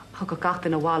tacht, thuca gach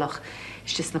den na bhálach,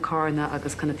 stis na carna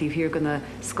agus chuna tíobh hir gona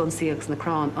sconsaí agus na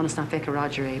crán, anas na feice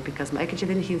Roger é, because ma ecinn sé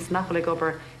duine hín nach le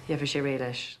gobar, dhéanamh sé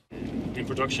réidir. In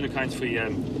production accounts for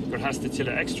gur has the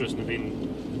tilla extras na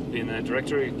bhín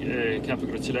director camp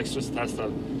gur tilla extras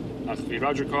tastal. Ach bhí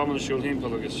Roger Corman siúil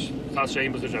himpeall agus chas sé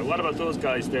himpeall. What about those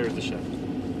guys there? The chef.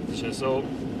 So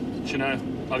sinna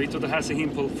a bhí tú a has a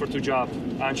himpeall for tú job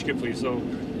anskipli. So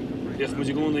bhíoch mu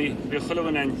gúnaí bhíoch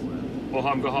chuilehn ein ó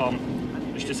ham go ham.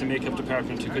 Is this a makeup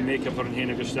department who can make up ar an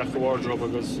héine agus deach wardrobe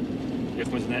agus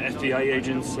bhíoch mu na FBI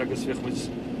agents agus bhíoch mu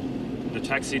the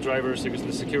taxi drivers agus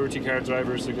the security car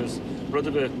drivers agus rud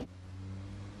a bit.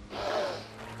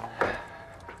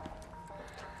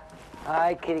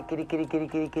 Hi, kitty, kitty, kitty, kitty,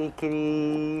 kitty, kitty,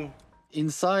 kitty.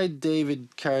 Inside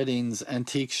David Carradine's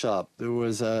antique shop, there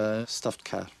was a stuffed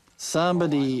cat.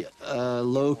 Somebody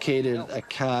located a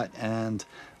cat, and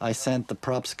I sent the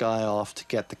props guy off to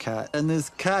get the cat. And this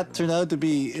cat turned out to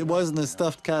be, it wasn't a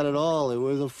stuffed cat at all. It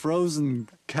was a frozen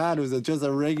cat. It was just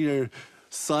a regular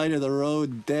side of the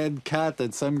road dead cat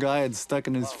that some guy had stuck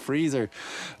in his freezer.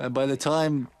 And by the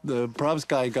time the props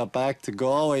guy got back to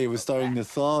Galway, it was starting to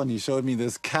thaw, and he showed me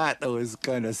this cat that was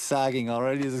kind of sagging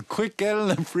already. He said, quick, get it in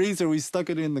the freezer. We stuck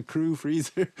it in the crew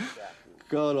freezer.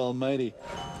 God almighty.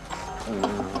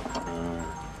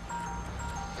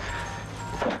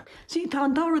 Sí, tá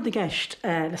an dára de gceist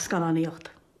le scanáíocht.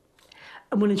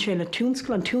 A muinn sé le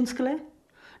túnscail an túnscaile,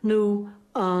 nó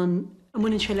an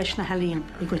muinn sé leis na helíonn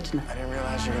I gcuiteanna. I didn't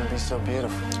realize you're going to be so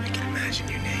beautiful. I can imagine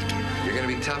you naked. You're going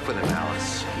to be tough with him,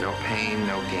 Alice. No pain,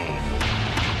 no gain.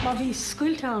 Má bhí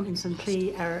scuilteán in san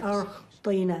clí ar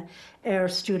daoine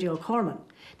Studio Corman.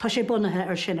 Tá sé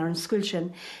bunathe sin ar an scuil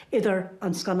sin idir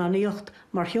an scanáíocht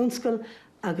mar thiúnscail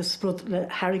agus rud le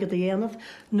harigad a dhéanamh,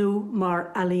 nó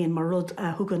mar alíonn mar rud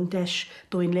a thugann deis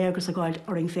dóin léargus a gáil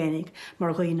ar an féinnig,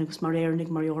 mar ghaoine agus mar éarnig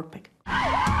mar Eorpaig.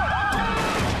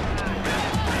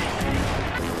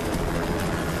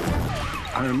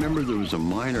 I remember there was a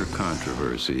minor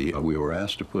controversy. We were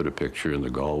asked to put a picture in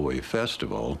the Galway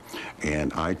Festival,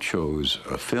 and I chose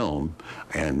a film,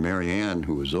 and Marianne,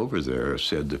 who was over there,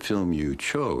 said the film you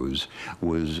chose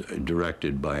was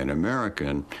directed by an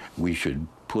American. We should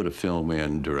put a film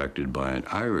in directed by an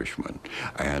Irishman.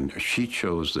 And she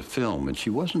chose the film, and she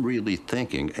wasn't really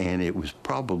thinking, and it was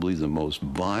probably the most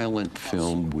violent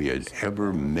film we had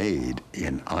ever made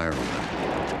in Ireland.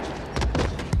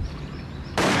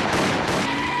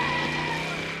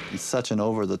 It's such an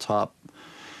over-the-top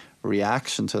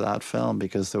reaction to that film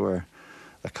because there were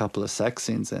a couple of sex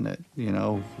scenes in it. You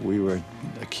know, we were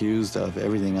accused of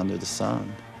everything under the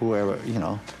sun. Whoever, you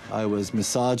know, I was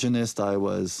misogynist, I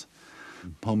was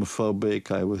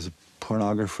homophobic, I was a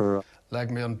pornographer.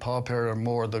 Leg me an pápéir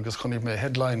mór agus chunig me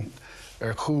headline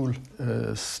cool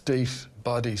state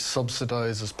body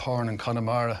subsidises porn in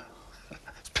Connemara.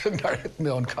 It's been hit me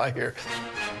on caithfir.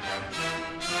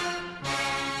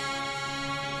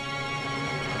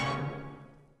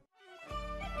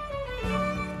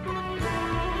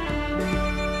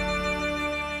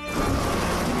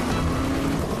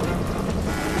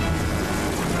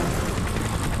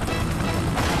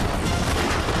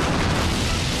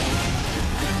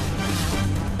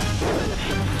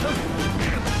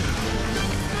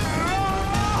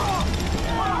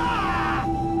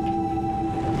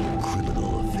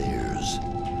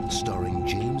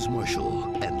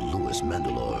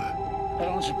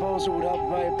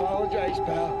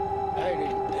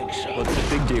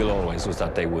 Was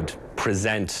that they would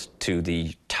present to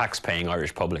the tax-paying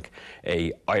Irish public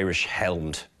a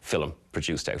Irish-helmed film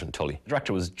produced out in Tully. The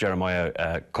director was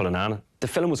Jeremiah Cullinane. The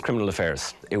film was criminal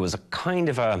affairs. It was a kind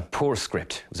of a poor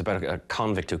script. It was about a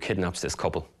convict who kidnaps this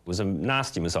couple. It was a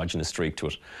nasty misogynist streak to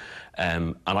it.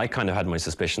 And I kind of had my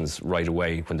suspicions right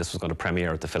away when this was going to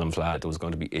premiere at the Film Flat. There was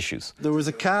going to be issues. There was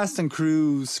a cast and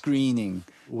crew screening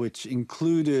which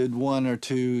included one or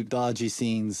two dodgy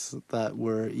scenes that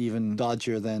were even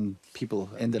dodgier than people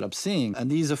ended up seeing.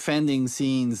 And these offending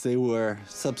scenes, they were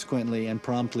subsequently and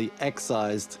promptly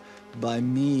excised by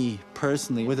me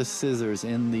personally with a scissors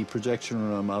in the projection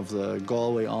room of the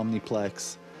Galway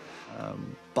Omniplex.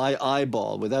 By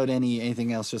eyeball, without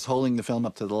anything else, just holding the film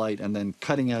up to the light and then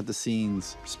cutting out the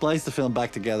scenes, spliced the film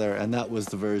back together, and that was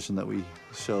the version that we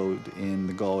showed in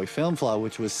the Galway Film Flat,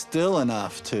 which was still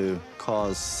enough to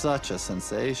cause such a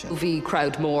sensation. Bhí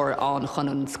crowd mór an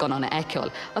chunan scanán eceol,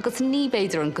 agus ní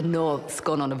beidir an gná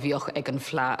scanán a bhíoch ag an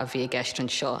fleadh a bhí gceist an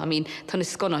seo. I mean, tá na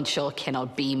scanán seo cinál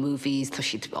B-movies, tá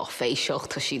siad féiseach,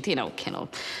 tá siad, you know, cinál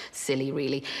silly,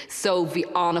 really. So bhí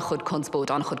anna chud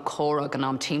conspód, anna chud córa gan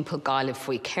am timpeall gaileh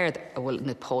faoi céird bhfuil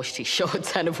na póistí seo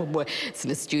tena bh san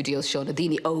na studios seo, na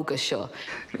daoine óga seo.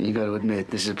 You got to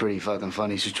admit, this is a pretty fucking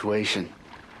funny situation,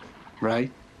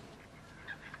 right?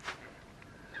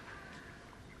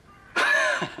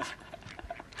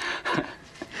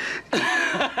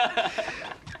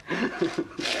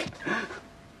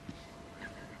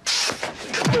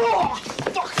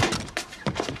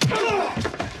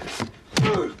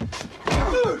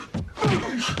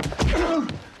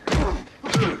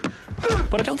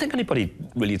 But I don't think anybody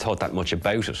really thought that much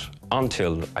about it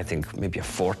until, I think, maybe a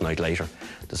fortnight later,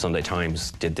 the Sunday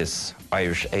Times did this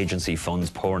Irish agency funds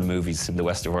porn movies in the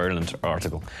west of Ireland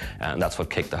article, and that's what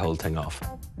kicked the whole thing off.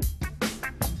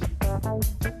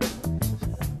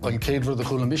 An céadhar de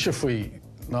chuaille mise faoi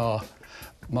ná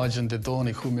maidin de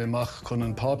dónig chu mé amach chun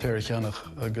an pápéir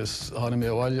cheannach agus tháinig mé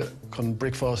bhaile chun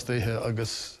bricfast éithe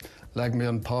agus leag mé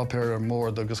an pápéir ar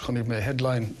mór agus chunig mé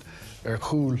headline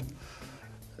cool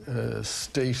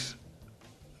state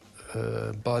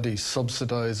body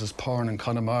subsidises porn in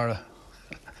Connemara.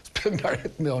 It's been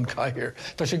hit me on caithfir.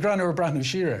 Tá sé granúir brandú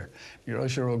siar. You're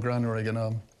sure ó granúir ag an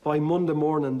am. By Monday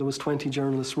morning, there was 20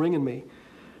 journalists ringing me,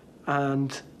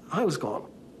 and I was going,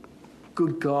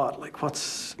 good God, like,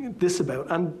 what's this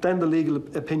about? And then the legal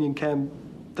opinion came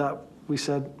that we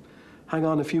said, hang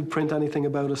on, if you print anything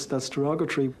about us that's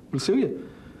derogatory, we'll sue you.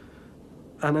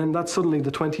 And then that suddenly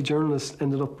the 20 journalists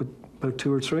ended up with about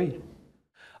 2 or 3.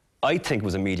 I think it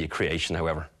was a media creation,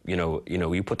 however. You know,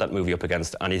 you put that movie up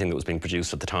against anything that was being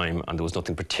produced at the time, and there was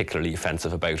nothing particularly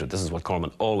offensive about it. This is what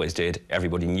Corman always did.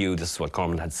 Everybody knew this is what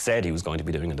Corman had said he was going to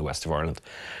be doing in the west of Ireland.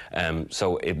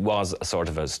 So it was a sort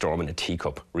of a storm in a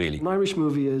teacup, really. An Irish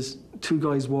movie is two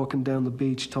guys walking down the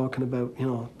beach talking about, you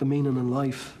know, the meaning in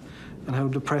life and how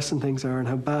depressing things are and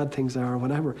how bad things are or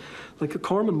whatever. Like a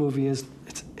Corman movie is,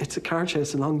 it's a car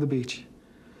chase along the beach.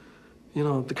 You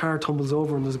know, the car tumbles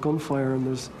over and there's gunfire and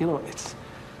there's, you know, it's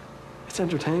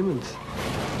entertainment.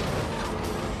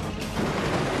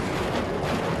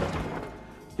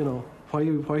 You know, why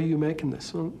are you making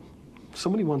this? Well,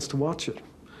 somebody wants to watch it.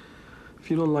 If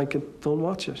you don't like it, don't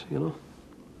watch it, you know.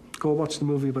 Go watch the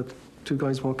movie about two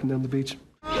guys walking down the beach.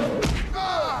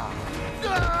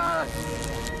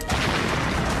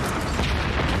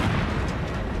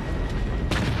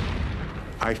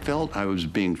 I felt I was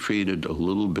being treated a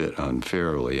little bit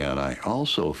unfairly, and I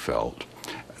also felt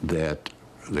that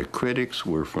the critics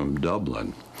were from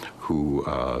Dublin who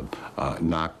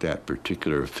knocked that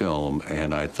particular film,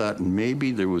 and I thought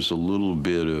maybe there was a little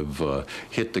bit of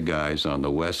hit the guys on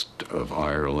the west of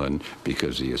Ireland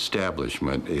because the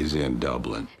establishment is in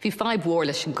Dublin. Bhí five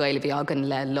warlish an gaile bhí agan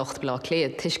le locht blá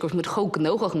cléad, tuisgur mud chog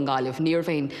nógach an gaileh níor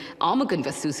bhéin amagan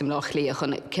bheitsúsim lá chléach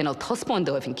an cinnal tospáin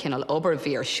dóibh an cinnal obair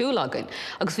bhí ar siúlagan,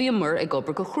 agus bhí mur ag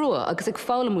obair go chrua, agus ag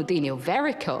fála múdaine ó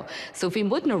Verico, so bhí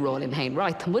mud na ról in hain,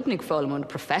 right, tá mud nig fála mú na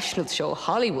professional show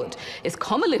Hollywood, is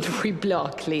cumalid frí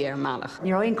blá clí ar malach.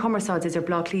 Ní raibh commerceáid idir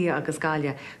blá clí agus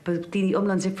gaile, ba daoine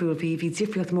umlan difriúil bhí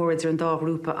difriocht mór idir an dá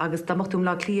grúpa, agus dámachtum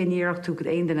lá clí níocht tú go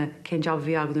aondaine cén job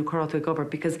bhí agan choráú gobar,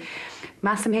 because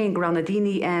measam héin go ranna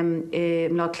daoine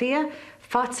lá clia,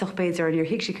 fatsach beidir níor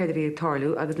hiic sé chuir a bhí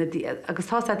tarlú, agus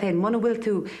tá tain muna bhfuil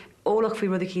tú ólach faoi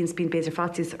rud a cín bín beidir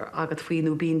fatis agat faoin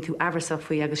nó bín tú aversach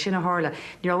faoi agus sinna hála,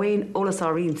 ní raibh ólas á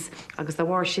rins, agus dá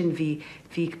bhhar sin bhí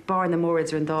bar na mór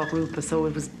idir an dá grúpa, so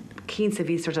it was cín sa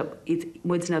bhí sort of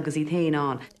muidna agus iad héin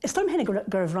an. Is dom hennig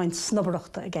gur bhráin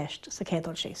snubbarachta a gceist sa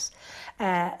cédal síos.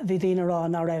 Bhí dtíine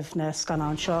rán á raibh na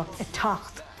scanán seo i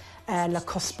tacht le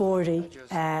cospóirí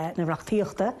na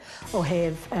reachtaíochta ó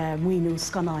thaobh muoinú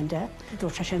scanáinde.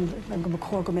 Dúirt sé sin go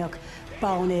cór go mbeadh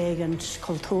bánaigh an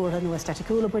cultúra nó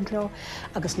esteticúla buint leo,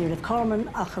 agus ní raibh Corman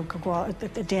ach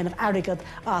déanamh airigad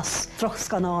as troch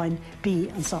scanáin bí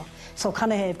an sa. So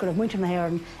canna héobh go raibh muintir na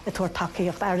hÉireann i tuair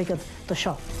tacaíocht airigad do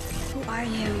seo. Who are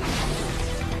you?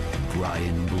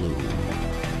 Brian Blue,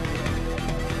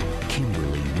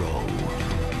 Kimberly Rowe,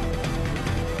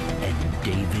 and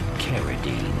David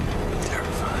Carradine.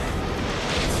 Terrifying.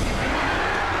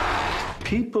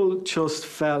 People just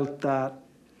felt that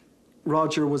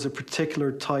Roger was a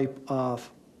particular type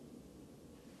of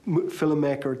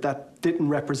filmmaker that didn't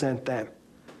represent them.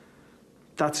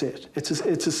 That's it. It's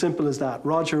as simple as that.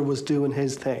 Roger was doing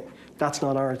his thing. That's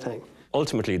not our thing.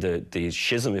 Ultimately, the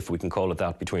schism, if we can call it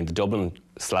that, between the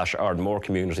Dublin/Ardmore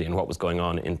community and what was going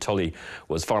on in Tully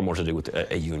was far more to do with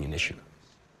a union issue.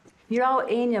 Ní rá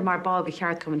aine mar ball go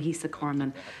cheart cum an híos a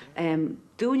Corman.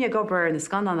 Dúine gobar na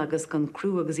scanan agus gon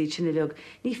crú agus iad sinna leog,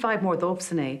 ní feidh mór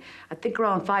dópsan é. A dig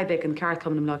rá an feidbeig an ceart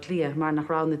cum na lia, mar nach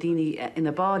rá na daoine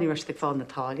ina báí mar stig fáil na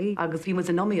tálaí, agus bhí mu a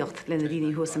nóíocht le na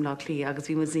daoine thuasam lá lia, agus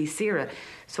bhí mu ní sire.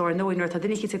 So ar nóí nuir tá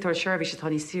duine chéit tar seirbhí se tá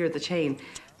ní sire the chain.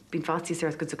 Been fatty sir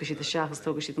good to the shaft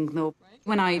so she didn't know.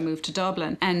 When I moved to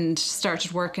Dublin and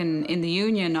started working in the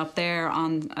union up there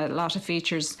on a lot of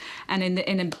features, and in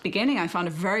the beginning I found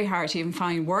it very hard to even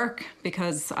find work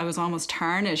because I was almost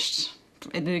tarnished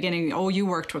in the beginning. Oh, you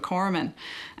worked with Corman,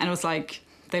 and it was like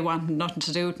they wanted nothing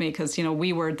to do with me because, you know,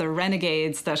 we were the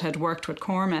renegades that had worked with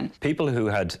Corman. People who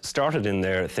had started in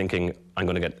there thinking, I'm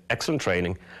going to get excellent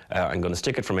training, I'm going to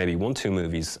stick it for maybe 1-2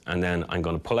 movies, and then I'm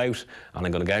going to pull out and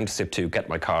I'm going to go down to SIP2, get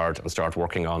my card and start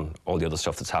working on all the other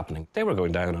stuff that's happening. They were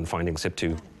going down and finding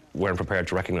SIP2 weren't prepared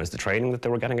to recognise the training that they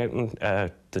were getting out in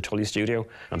the Tully studio,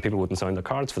 and people wouldn't sign their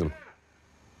cards for them.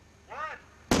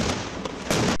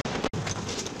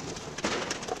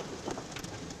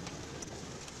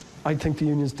 I think the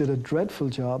unions did a dreadful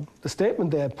job. The statement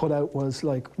they had put out was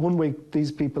like, one week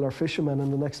these people are fishermen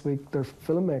and the next week they're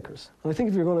filmmakers. And I think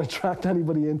if you're going to attract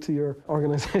anybody into your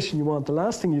organisation you want, the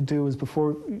last thing you do is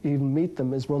before you even meet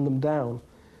them is run them down.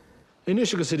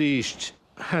 Inis agus ríist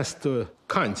heasta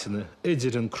caintina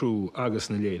idir an crú agus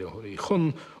na léireóirí.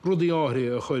 Chun rudí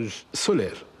áthraí a chuir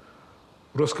soléir.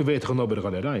 Rus go bhéadach an obair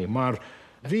gal ra, mar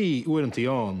bhí uaireantí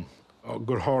an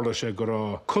gur hála sé gur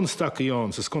rá constachaí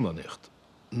an sa sconanicht.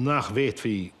 Nach weet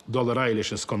wie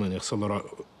dollarijlis en sconnenig zal er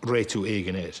réitú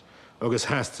eigen is. Agus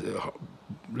hast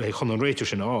le chun an réitú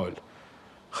sin áil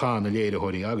gaan a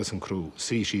léireóirí agus an crú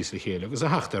sí síos le chéile, agus a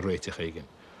hecht a réitich eigen.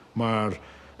 Mar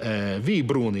Bhí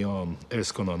brúnaí an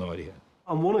Sconan áirithe.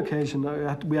 On one occasion,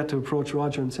 we had to approach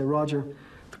Roger and say, Roger,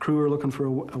 the crew are looking for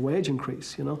a wage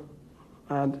increase, you know?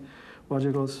 And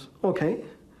Roger goes, okay.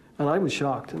 And I was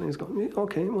shocked. And he's going,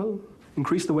 okay, well,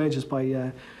 increase the wages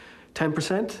by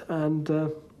 10%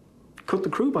 and cut the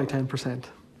crew by 10%.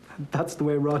 That's the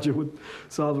way Roger would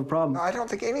solve a problem. I don't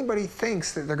think anybody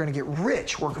thinks that they're going to get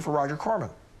rich working for Roger Corman.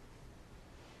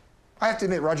 I have to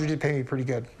admit, Roger did pay me pretty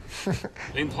good.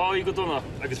 In Paul go donna,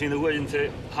 agus hí na bhfuil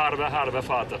te harba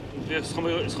fata. Is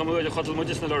chumúide chatal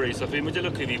muidir na lorries, a bhí muidir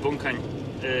lucí bhí buncain,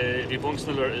 bhí bunks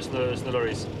na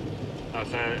lorries. Ach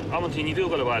amantí ní bhíú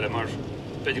go bhile mar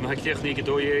beidir ma techníí go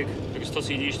dóéig, agus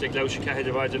tosí díiste ag leise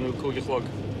caiidir bhaidir nó cúige chlog.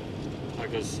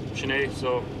 Agus sinné,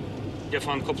 so ge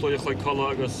fan coppla chuig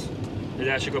colla agus i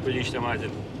leise go díiste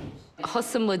maidin.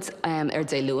 Thosamid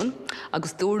dé luúin,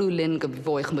 agus dúrú linn go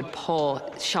bhóich mud pá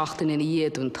seachtain ina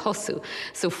dhéadún tosú,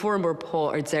 so formar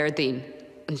pá déirdaín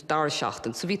an dar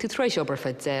seachtain. So bhí tú treéis obair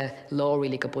fe de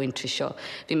láirí go buinte seo.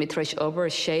 Bhí mé treéis obair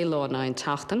 6 lá na an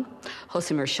tatan,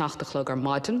 thosim mar 60 ar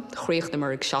maidin, chríoch na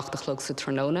mar ag 60 sa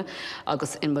tróna,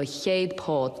 agus in ba chéad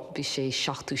pá bhí sé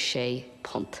 66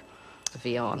 punt.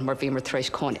 Bhí an, mar bhí mar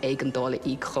treéis cáin éigeandála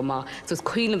í chumá. So is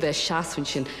cuilan bheith seaasfainn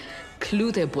sin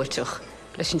clúd é buiteach.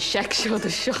 Leis an seic seo de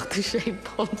 66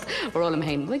 punt ar all am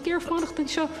hain. Le ggéir fánacht an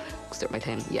seo? Gus dúir maid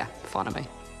hain, yeah, fána mé.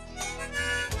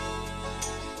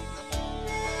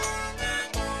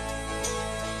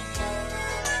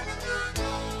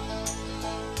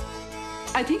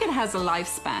 I think it has a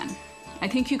lifespan. I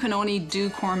think you can only do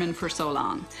Corman for so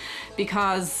long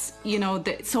because, you know,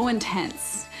 it's so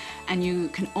intense and you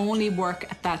can only work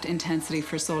at that intensity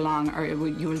for so long or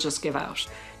you will just give out.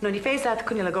 No, ní fééis that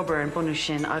cunne le gobar an bunú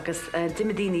sin agus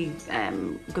dimidíní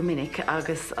go minic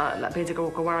agus beidir go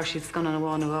bhhar siad scanan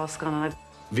amháin á scanan.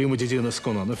 Bhí muidir díana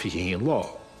sconan a fiche híon lá.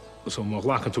 So má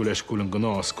lechan tú leis gúlan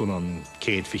gná sconan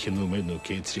céad fiche núméid nó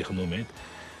céad trícha núméid.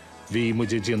 Bhí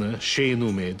muidir díana 6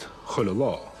 núméid chuile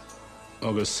lá.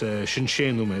 Agus sin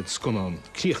 6 núméid sconan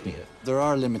críochnithe. There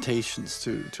are limitations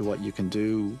to what you can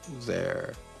do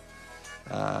there.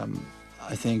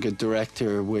 I think a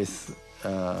director with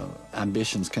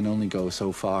ambitions can only go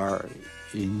so far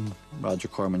in Roger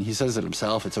Corman. He says it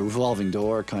himself, it's a revolving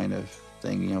door kind of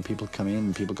thing. You know, people come in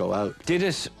and people go out. Did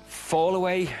it fall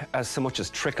away as so much as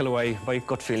trickle away? My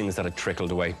gut feeling is that it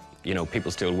trickled away. You know, people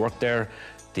still work there.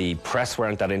 The press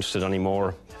weren't that interested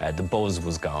anymore. The buzz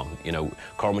was gone. You know,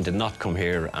 Corman did not come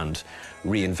here and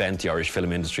reinvent the Irish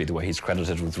film industry the way he's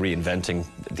credited with reinventing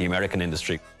the American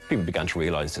industry. People began to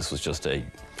realise this was just a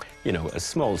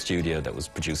small studio that was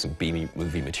producing B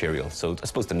movie material. So I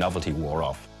suppose the novelty wore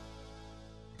off.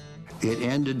 It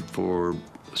ended for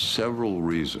several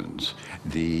reasons.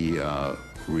 The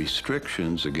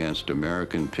restrictions against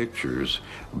American pictures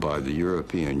by the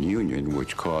European Union,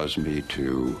 which caused me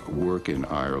to work in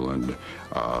Ireland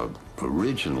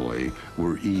originally,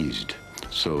 were eased.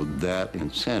 So that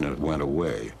incentive went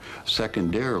away.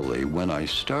 Secondarily, when I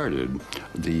started,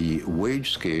 the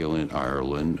wage scale in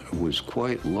Ireland was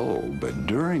quite low, but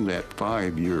during that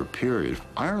 5-year period,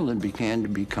 Ireland began to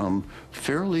become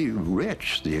fairly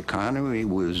rich. The economy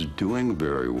was doing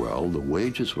very well, the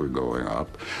wages were going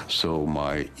up, so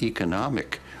my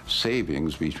economic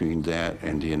savings between that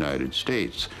and the United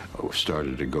States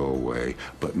started to go away.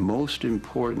 But most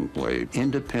importantly,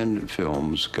 independent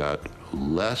films got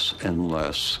less and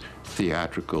less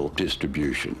theatrical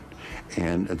distribution.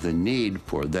 And the need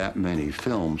for that many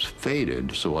films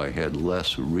faded, so I had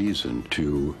less reason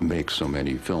to make so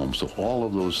many films. So all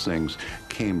of those things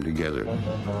came together.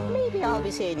 Maybe I'll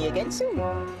be seeing you again soon.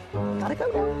 Gotta go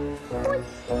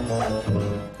now.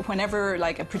 Whenever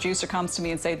like a producer comes to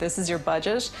me and say, this is your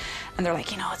budget, and they're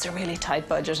like, you know, it's a really tight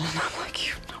budget, and I'm like,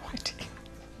 you've no idea.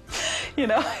 You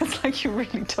know, it's like, you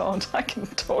really don't. I can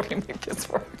totally make this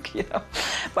work, you know.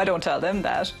 But I don't tell them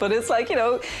that. But it's like, you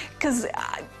know, because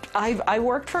I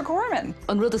worked for Corman.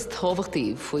 An rud is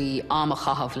tábhachtaí faoi am a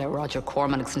chahabh le Roger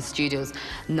Corman agus na studios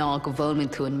ná go bhfuilminn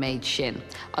tú an méid sin.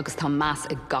 Agus tá meas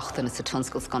ag gachtain is a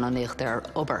tunscail scannaíocht ar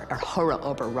obair, ar thora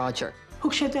obair Roger.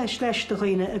 Thug sé leis do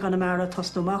dhaoine ag Connemara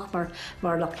tosnúach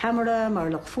mar le camera, mar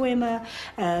le foiime,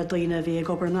 dhaoine bhí ag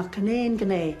obair nach gnéin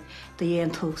gné de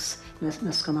dhéon tús na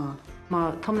scanán.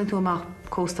 Má tomlinn tú amach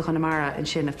cósta Connemara in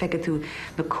sin a feicad tú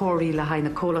na cóirí le haid na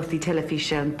cólachtaí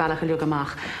teleifíse an bailach leog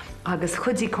amach. Agus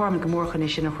chudí Corman go mórchan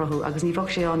is sin a chruthú, agus ní bhah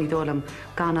sé an í dólam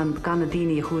gan na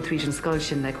daoine a chuúd an scoil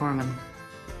sin le Corman.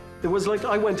 It was like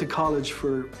I went to college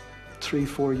for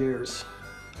 3-4 years.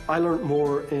 I learned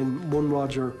more in one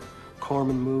Roger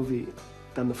Corman movie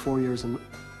than the 4 years in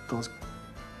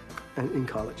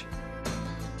college.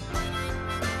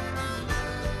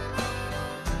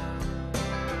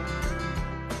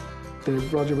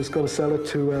 Roger was going to sell it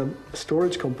to a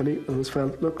storage company, and it was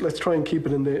felt, look, let's try and keep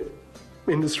it in the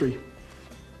industry.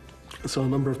 So a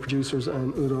number of producers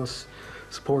and Udo's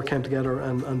support came together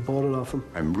and bought it off him.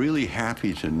 I'm really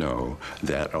happy to know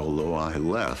that although I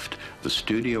left, the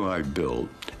studio I built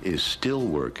is still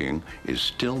working, is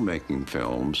still making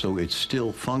films, so it's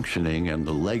still functioning, and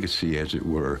the legacy, as it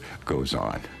were, goes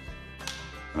on.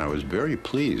 And I was very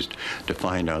pleased to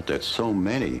find out that so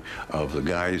many of the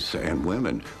guys and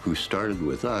women who started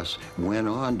with us went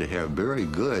on to have very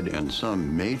good and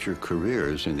some major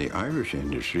careers in the Irish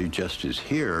industry, just as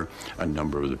here a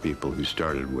number of the people who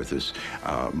started with us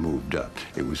moved up.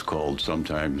 It was called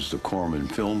sometimes the Corman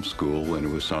Film School, and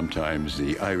it was sometimes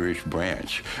the Irish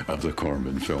branch of the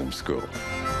Corman Film School.